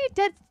actually, to be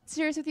dead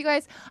serious with you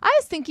guys, I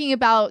was thinking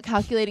about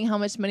calculating how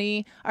much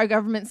money our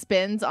government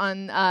spends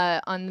on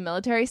the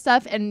military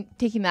stuff and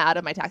taking that out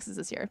of my taxes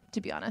this year. To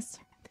be honest,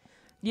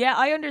 Yeah,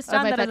 I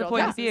understand my that as a federal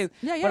point of taxes. view.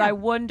 Yeah, But yeah. I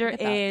wonder Get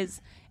that.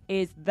 is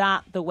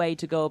that the way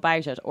to go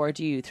about it, or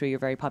do you, through your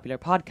very popular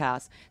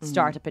podcast,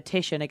 start a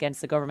petition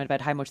against the government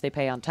about how much they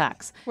pay on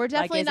tax? We're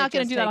definitely is it not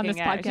gonna just do that on this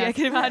taking out- podcast. Yeah,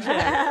 can you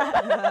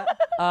imagine?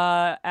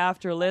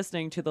 After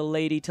listening to the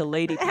Lady to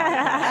Lady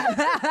podcast,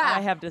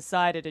 I have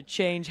decided to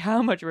change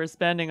how much we're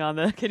spending on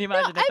the. Can you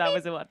imagine if I that mean,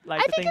 was what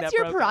like I the thing think it's that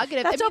your broke us?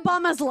 prerogative. that's I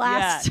mean, Obama's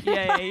last.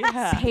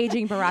 Yeah.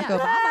 Paging Barack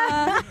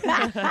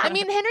Obama. I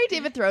mean, Henry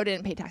David Thoreau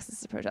didn't pay taxes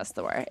to protest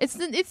the war. It's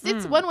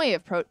one way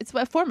of it's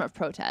a form of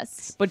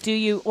protest. But do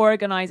you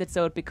organize it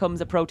so it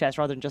becomes a protest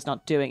rather than just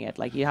not doing it?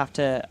 Like you have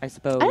to, I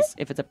suppose,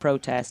 if it's a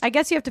protest. I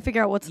guess you have to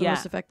figure out what's the Yeah.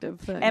 most effective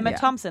thing. Emma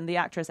Thompson, the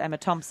actress Emma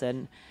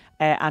Thompson,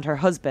 and her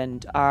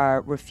husband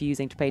are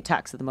refusing to pay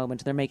tax at the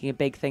moment. They're making a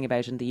big thing about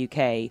it in the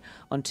UK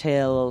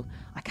until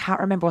I can't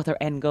remember what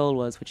their end goal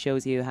was, which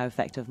shows you how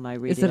effective my Is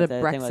reading it a of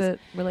the thing was. Brexit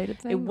related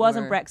thing? It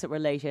wasn't or- Brexit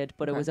related,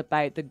 but it Okay. was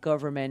about the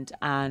government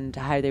and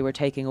how they were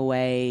taking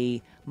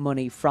away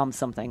money from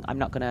something. I'm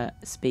not going to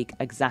speak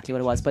exactly what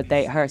it was, but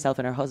they, herself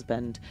and her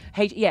husband,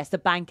 yes, the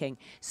banking.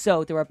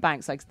 So there were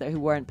banks like who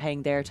weren't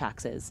paying their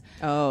taxes.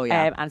 Oh,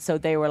 yeah. And so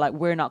they were like,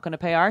 we're not going to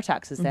pay our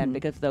taxes then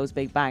because those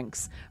big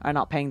banks are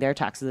not paying their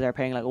taxes. They're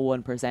paying like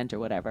 1% or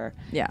whatever.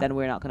 Yeah. Then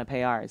we're not going to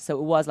pay ours. So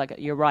it was like,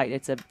 you're right,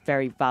 it's a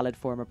very valid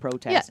form of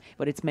protest,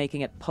 but it's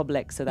making it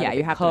public so that Yeah, it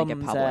you have to make it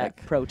becomes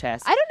public. a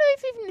protest. I don't know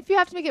if even if you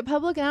have to make it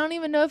public, and I don't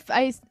even know if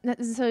I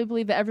necessarily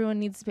believe that everyone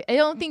needs to pay. I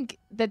don't think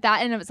that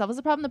in and of itself is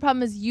a problem. The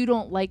problem is you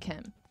don't like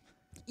him.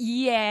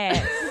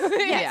 Yes.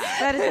 Yes,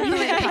 that is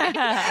really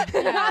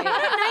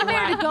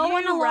nightmare to go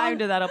on a You long.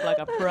 rounded that up like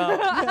a pro.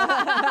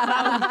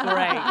 That was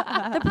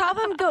great. The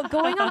problem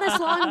going on this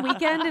long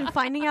weekend and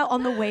finding out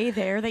on the way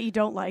there that you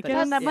don't like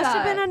him. That must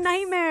have been a sucks.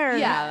 nightmare.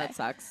 Yeah. that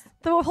sucks.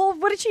 The whole.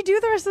 What did she do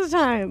the rest of the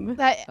time?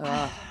 That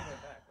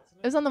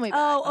it was on the way back.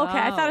 Oh, okay.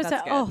 I thought it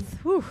that's said. Oh,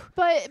 whew.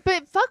 But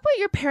fuck what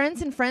your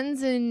parents and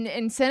friends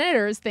and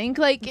senators think.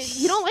 Like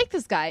you don't like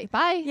this guy.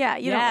 Bye. Yeah,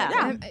 you Yeah. don't.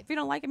 Like him. Yeah. If you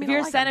don't like him, you If don't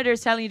your like him.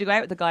 senator's telling you to go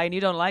out with the guy and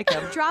you don't like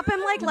him, Drop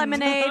him like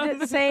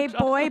lemonade. Say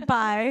boy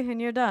bye,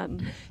 and you're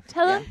done.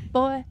 Tell him,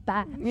 boy,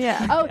 bye.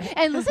 Yeah. Oh,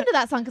 and listen to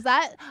that song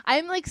because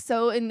I'm like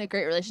so in a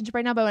great relationship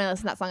right now. But when I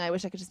listen to that song, I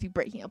wish I could just be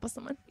breaking up with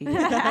someone.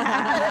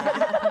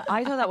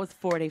 I thought that was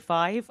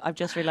 45. I've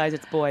just realised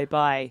it's boy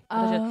bye.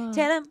 Tell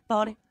him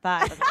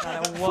 45.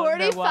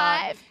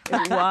 45.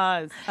 It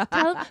was.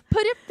 Tell him,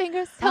 put your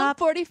fingers. Tell him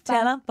 45.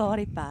 Tell him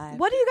 45.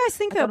 What do you guys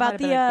think I though thought it might about have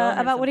the been a gun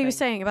or about what he was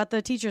something. saying about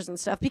the teachers and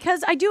stuff?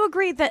 Because I do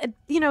agree that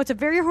it's a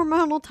very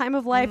hormonal time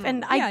of life,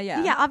 and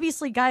Yeah.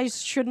 obviously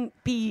guys shouldn't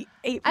be.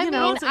 I mean,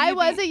 know, I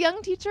was a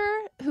young teacher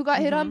who got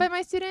hit on by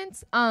my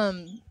students.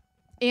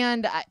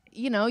 And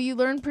you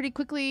learn pretty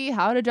quickly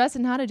how to dress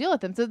and how to deal with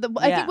them. So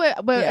I think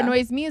what Yeah.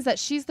 annoys me is that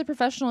she's the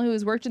professional who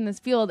has worked in this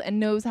field and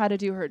knows how to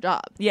do her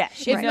job. Yeah,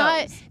 she It's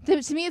knows.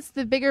 not to me. It's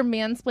the bigger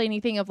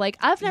mansplaining thing of like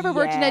I've never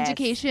worked in Yes.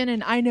 education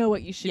and I know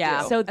what you should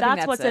Yeah. do. So think that's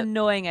that's what's it.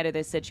 annoying out of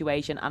this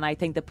situation. And I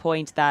think the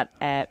point that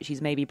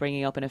she's maybe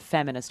bringing up in a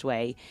feminist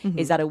way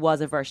is that it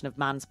was a version of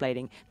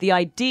mansplaining. The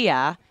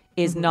idea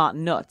is not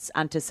nuts,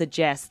 and to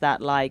suggest that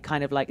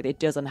kind of it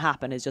doesn't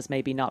happen is just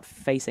maybe not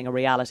facing a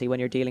reality when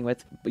you're dealing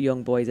with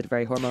young boys at a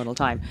very hormonal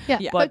time. yeah.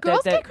 But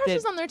girls the- get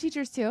crushes on their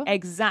teachers too.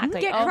 Exactly.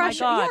 Get oh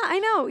crushed. my God. Yeah, I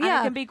know. And Yeah,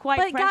 it can be quite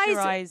but guys,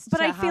 pressurized but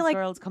to I have feel like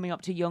girls coming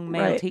up to young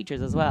male Right.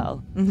 teachers as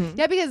well.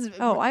 Yeah, because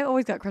oh, I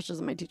always got crushes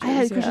on my teachers. I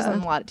had crushes yeah.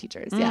 on a lot of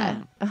teachers.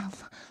 Yeah, oh,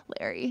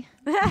 Larry.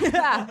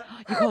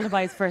 You called him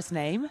by his first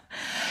name?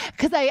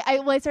 Because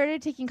I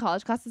started taking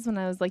college classes when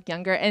I was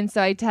younger, and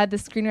so I had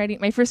this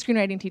my first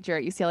screenwriting teacher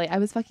at UCLA. I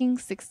was fucking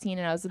 16,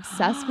 and I was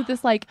obsessed with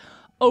this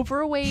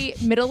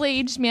overweight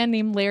middle-aged man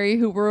named Larry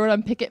who rode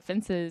on picket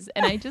fences,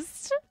 and I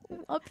just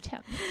loved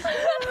him.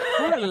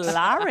 Poor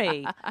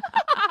Larry.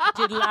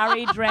 Did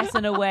Larry dress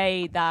in a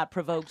way that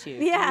provoked you?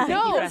 Yeah. Do you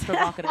think he No, dressed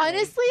provocatively?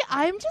 honestly,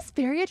 I'm just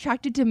very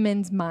attracted to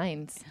men's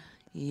minds.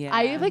 Yeah.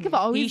 I like have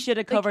always He should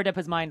have like, covered up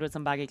his mind with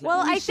some baggy clothes.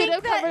 Well, He I should think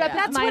have covered up his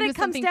that's mind what with it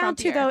comes something down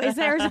to, frumpier. though, is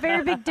there's a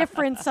very big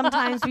difference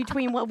sometimes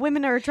between what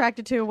women are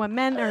attracted to and what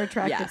men are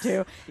attracted Yes.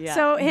 to. Yeah.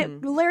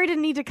 So Larry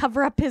didn't need to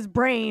cover up his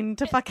brain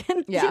to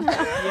fucking Yeah.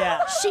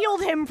 yeah.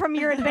 shield him from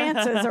your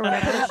advances or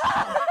whatever.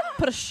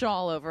 Put a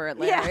shawl over it,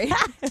 Larry.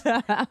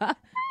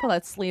 Pull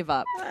that sleeve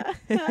up.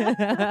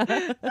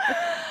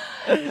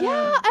 Yeah,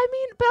 I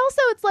mean, but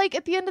also it's like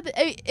at the end of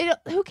the,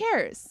 who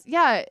cares?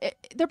 Yeah,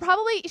 they're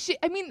probably.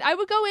 I mean, I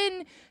would go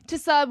in to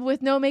sub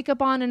with no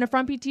makeup on and a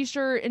frumpy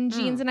t-shirt and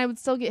jeans, and I would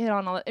still get hit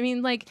on all that. I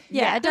mean, like,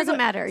 Yeah, it doesn't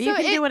matter. You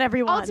can do whatever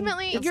you want.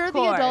 Ultimately, Of you're the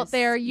course. adult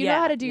there. You know Yeah,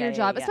 how to do yeah, your yeah,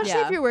 job, yeah. especially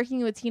Yeah. if you're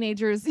working with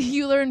teenagers.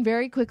 You learn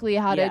very quickly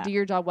how to Yeah. do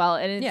your job well,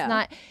 and it's Yeah.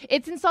 not.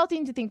 It's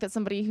insulting to think that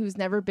somebody who's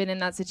never been in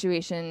that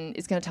situation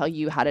is going to tell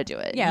you how to do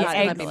it. Yeah, You that's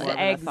have to gonna be handle more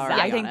it. of an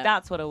authority I on think it.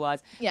 that's what it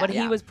was. Yeah. But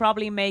Yeah. he was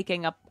probably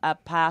making a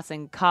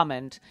passing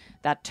comment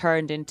that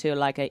turned into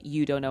like a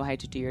you don't know how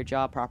to do your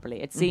job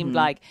properly. It seemed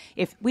like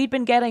if we'd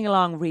been getting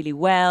along really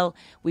well,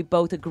 we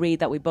both agreed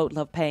that we both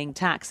love paying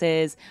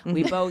taxes.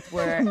 We both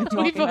were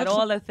talking about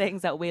all the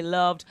things that we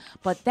loved.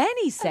 But then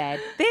he said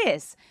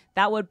this.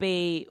 That would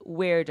be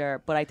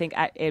weirder, but I think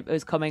it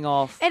was coming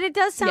off. And it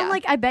does sound Yeah.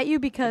 like I bet you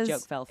because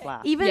joke fell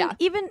flat. even Yeah.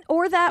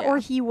 or that Yeah. or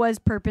he was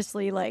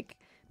purposely like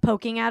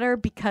poking at her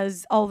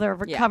because all their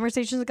Yeah.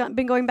 conversations have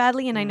been going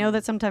badly, and I know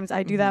that sometimes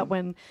I do that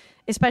when,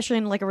 especially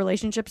in like a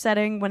relationship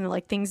setting, when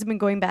like things have been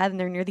going bad and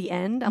they're near the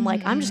end. I'm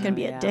like, I'm just gonna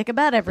be a Yeah. dick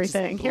about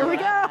everything. Here we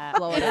go. Yeah.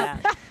 Blow it up.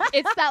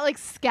 It's that like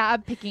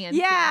scab picking.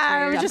 instinct Yeah,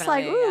 where we're you're just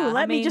like, definitely, ooh, yeah.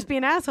 let I me mean- just be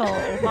an asshole.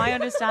 My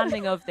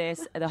understanding of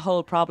this, the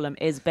whole problem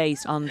is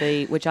based on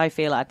which I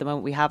feel at the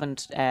moment we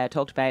haven't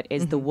talked about,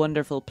 is the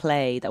wonderful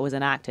play that was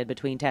enacted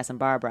between Tess and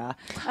Barbara.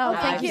 Oh, And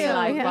thank I you. feel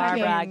like Yeah.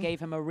 Barbara gave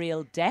him a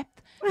real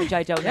depth, which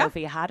I don't know if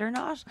he had or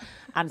not.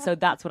 And so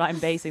that's what I'm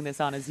basing this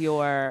on, is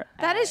your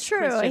That is true.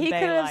 Christian He could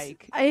Bale, have.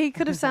 like, He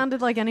could have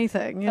sounded like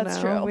anything. You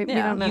That's know? true. We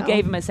Yeah. don't know. you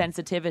gave him a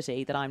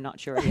sensitivity that I'm not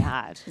sure he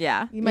had.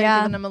 Yeah. You might Yeah.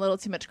 have given them a little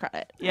too much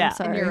credit. Yeah. I'm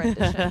sorry. In your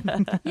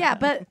rendition. Yeah,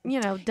 but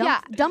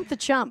dump the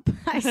chump.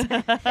 I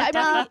said,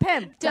 dump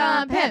him.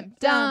 Dump him.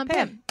 Dump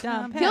him.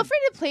 Dump Feel free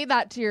to play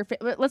that to your.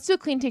 Let's do a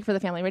clean take for the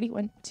family. Ready?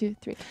 1, 2,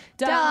 3.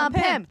 Dump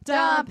him.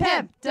 Dump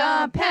him.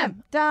 Dump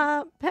him.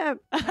 Dump him.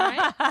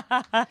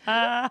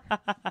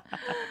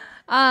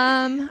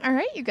 All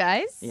right, you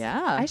guys.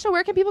 Yeah. Aisha,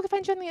 where can people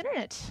find you on the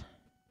internet?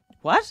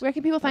 What? Where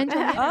can people find you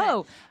on the internet?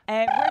 Oh,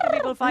 where can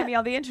people find me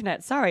on the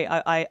internet? Sorry,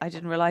 I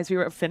didn't realize we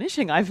were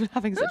finishing. I've been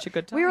having such a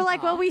good time. We were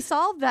like, well, we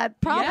solved that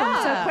problem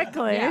Yeah. so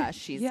quickly. Yeah,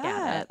 she's got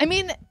Yeah. it. I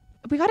mean,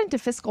 we got into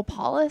fiscal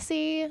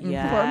policy,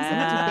 Yeah. forms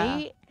of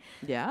debate,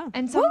 Yeah.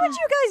 and so What would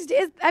you guys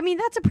do? I mean,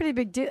 that's a pretty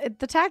big deal.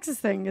 The taxes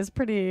thing is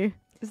pretty.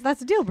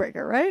 That's a deal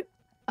breaker, right?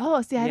 Oh,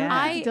 see, I don't know.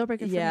 Yeah. If it's a deal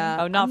breaker for yeah.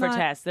 me. Oh, not I'm for not-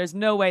 Tess. There's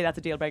no way that's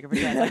a deal breaker for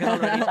Tess. I can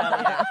already tell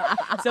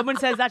you. Someone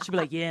says that, she'll be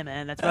like, yeah,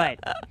 man, that's right.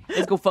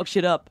 Let's go fuck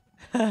shit up.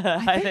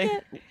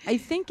 I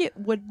think it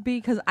would be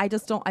because I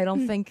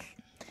don't think.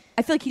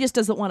 I feel like he just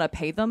doesn't want to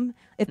pay them.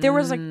 If there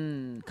was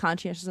like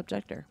conscientious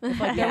objector, if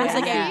like there was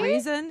like a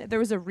reason, if there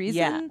was a reason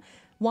Yeah.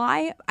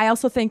 why. I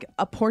also think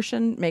a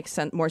portion makes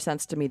more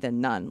sense to me than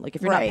none. Like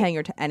if you're Right. not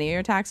paying any of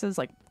your taxes,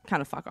 like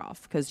kind of fuck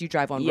off because you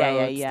drive on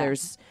Yeah, yeah,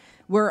 roads. yeah.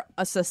 We're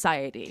a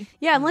society.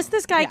 Yeah, unless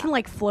this guy Yeah. can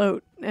like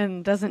float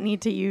and doesn't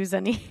need to use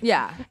any.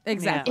 Yeah,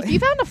 exactly. If you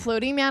found a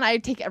floating man,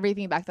 I'd take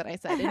everything back that I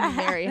said and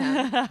marry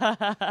him.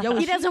 Yo,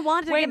 He doesn't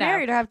want to Wait get now,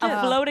 married or have a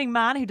kids. floating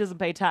man who doesn't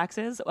pay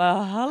taxes?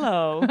 Well,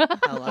 hello.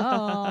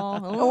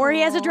 hello. Or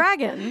he has a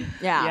dragon.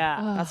 Yeah,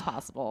 Yeah. that's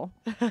possible.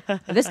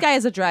 If this guy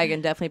is a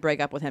dragon, definitely break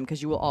up with him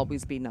because you will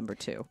always be number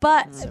 2.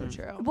 But So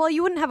true. well,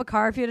 you wouldn't have a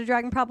car if you had a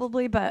dragon,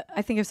 probably. But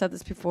I think I've said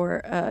this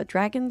before.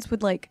 Dragons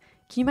would like.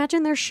 Can you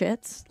imagine their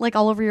shits like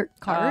all over your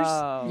cars?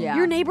 Oh. Yeah.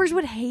 Your neighbors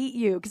would hate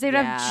you because they'd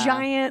have Yeah.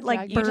 giant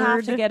like You'd You'd have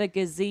bird. to get a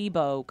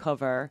gazebo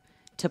cover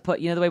to put,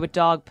 you know, the way with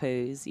dog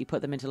poos, you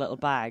put them into little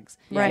bags.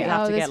 Right. You'd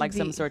have Oh, to this get like would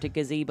some be- sort of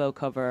gazebo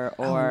cover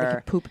Or they or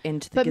could poop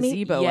into the But me-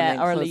 gazebo. yeah, and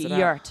or then a close it up.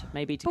 yurt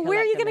maybe. To But where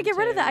are collect you going to them get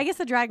rid of into. that? I guess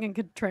the dragon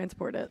could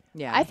transport it.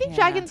 Yeah, I think Yeah.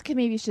 dragons could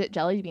maybe shit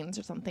jelly beans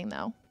or something,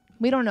 though.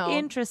 We don't know.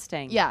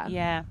 Interesting. Yeah.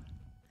 Yeah.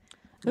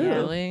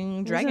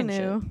 Yelling dragon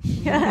shit.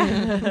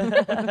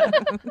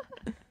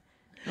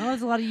 Oh,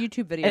 there's a lot of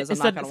YouTube videos. I'm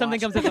not gonna Something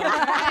watch. comes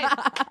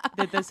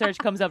up. the search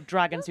comes up.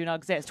 Dragons do not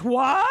exist.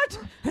 What?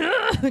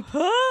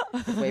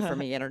 Wait for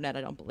me, internet.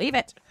 I don't believe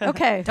it.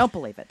 Okay. Don't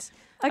believe it.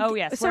 Oh,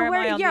 yes. So Where am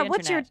I on the yeah,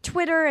 what's your internet?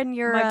 Twitter and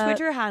your My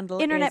Twitter handle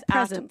internet is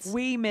presence? at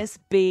We Miss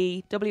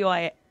B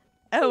W-I.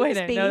 Oh wait,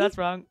 Miss B? no, that's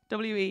wrong.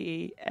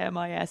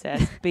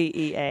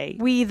 WEEMISSBEA.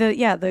 We the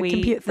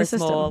We the for system.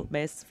 small,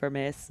 Miss for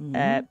Miss,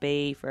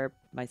 B for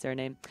my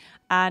surname.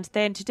 And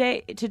then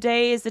today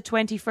is the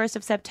 21st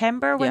of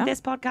September when Yeah.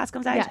 this podcast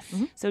comes out. Yes.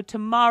 So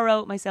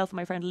tomorrow, myself and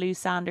my friend Lou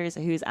Sanders,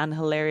 who's an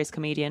hilarious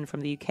comedian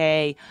from the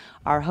UK,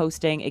 are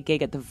hosting a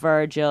gig at the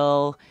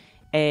Virgil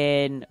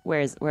in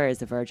where is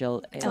the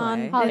Virgil? In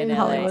on Hollywood. in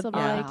Hollywood. Silver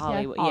Yeah, Lake, yeah.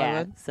 Hollywood. Yeah.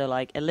 Hollywood. So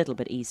like a little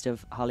bit east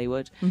of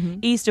Hollywood,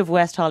 east of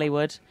West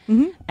Hollywood.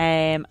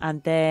 And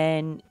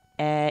then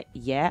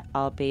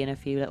I'll be in a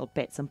few little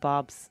bits and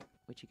bobs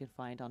which you can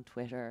find on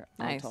Twitter.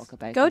 Nice. I'll talk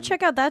about. Go them.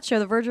 check out that show.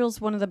 The Virgil's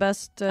one of the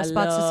best spots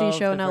to see love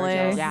show in the LA.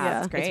 Virgil. Yeah,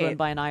 it's great. It's run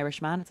by an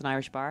Irish man. It's an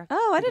Irish bar.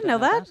 Oh, I People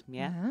didn't know don't that.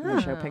 Yeah.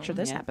 We'll show a picture.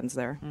 This Yeah. happens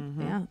there.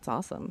 Mm-hmm. Yeah, it's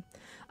awesome.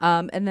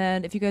 And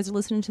then if you guys are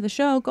listening to the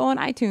show, go on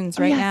iTunes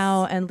right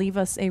now and leave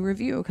us a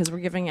review because we're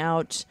giving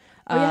out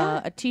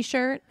a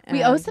T-shirt.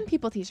 We owe some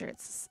people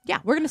T-shirts. Yeah,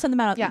 we're going to send them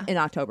out Yeah. in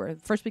October.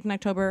 First week in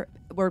October,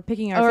 we're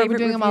picking our Or favorite we're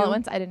doing them all at review.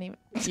 once. I didn't even.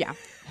 Yeah.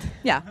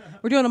 Yeah.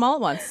 We're doing them all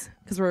at once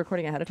because we're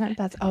recording ahead of time.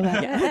 That's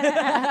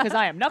Because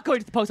I am not going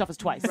to the post office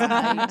twice.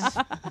 Yeah,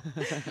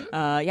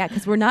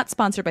 because we're not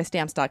sponsored by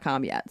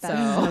Stamps.com yet. So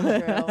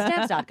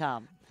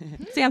Stamps.com.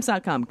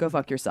 Stamps.com, go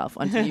fuck yourself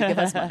until you give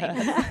us money.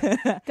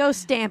 Go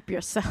stamp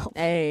yourself.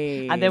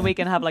 Hey. And then we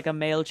can have like a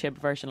MailChimp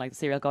version, like the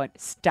serial going,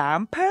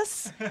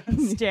 Stampus?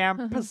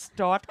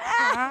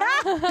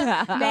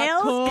 Stampus.com.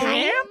 Nails.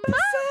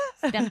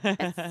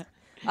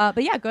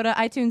 But yeah, go to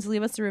iTunes,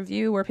 leave us a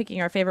review. We're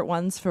picking our favorite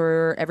ones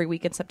for every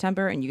week in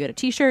September, and you get a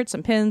T-shirt,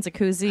 some pins, a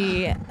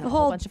koozie, and a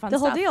whole bunch of fun the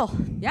stuff. whole deal.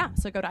 Yeah,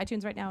 so go to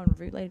iTunes right now and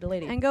review Lady to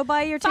Lady. And go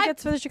buy your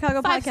tickets for the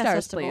Chicago five Podcast stars,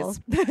 Festival.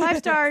 please. 5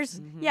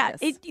 stars. Yeah,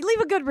 Yes. leave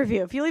a good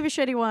review. If you leave a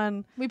shitty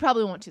one, We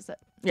probably won't choose it.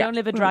 Yeah. Don't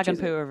leave a We won't Dragon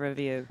choose it. Poo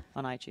review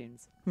on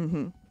iTunes.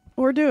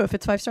 or do if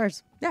it's 5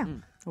 stars. Yeah,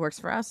 it works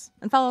for us.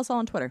 And follow us all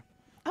on Twitter.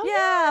 Oh,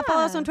 Yeah,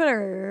 follow us on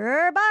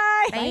Twitter.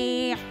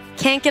 Bye.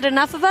 Can't get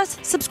enough of us?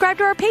 Subscribe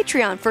to our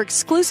Patreon for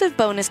exclusive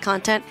bonus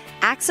content,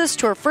 access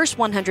to our first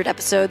 100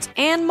 episodes,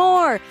 and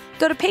more.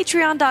 Go to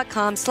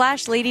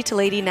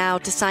patreon.com/LadyToLady now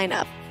to sign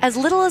up. As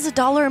little as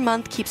 $1 a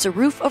month keeps a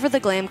roof over the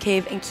Glam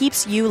Cave and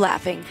keeps you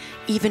laughing,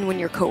 even when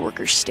your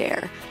coworkers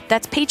stare.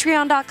 That's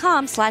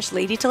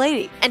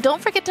patreon.com/LadyToLady. And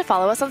don't forget to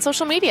follow us on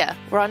social media.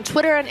 We're on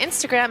Twitter and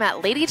Instagram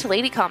at Lady to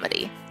Lady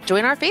Comedy.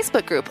 Join our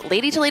Facebook group,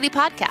 Lady to Lady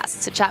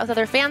Podcasts, to chat with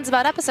other fans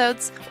about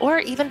episodes, or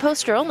even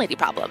post your own lady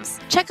problems.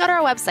 Check out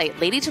our website,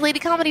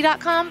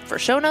 ladytoladycomedy.com, for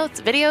show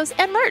notes, videos,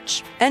 and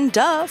merch. And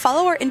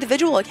follow our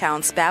individual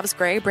accounts, Babs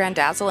Gray,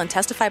 Brandazzle, and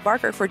Testify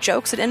Barker for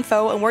jokes and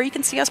info and where you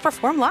can see us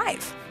perform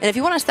live. And if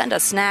you want to send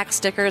us snacks,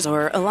 stickers,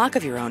 or a lock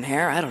of your own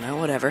hair, I don't know,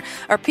 whatever,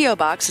 our P.O.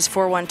 Box is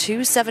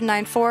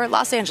 412-794,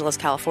 Los Angeles,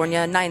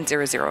 California,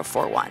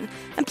 90041.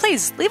 And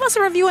please, leave us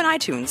a review on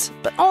iTunes,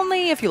 but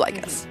only if you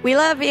like us. We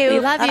love you. We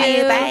love you.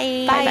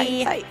 Bye.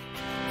 Bye. Bye.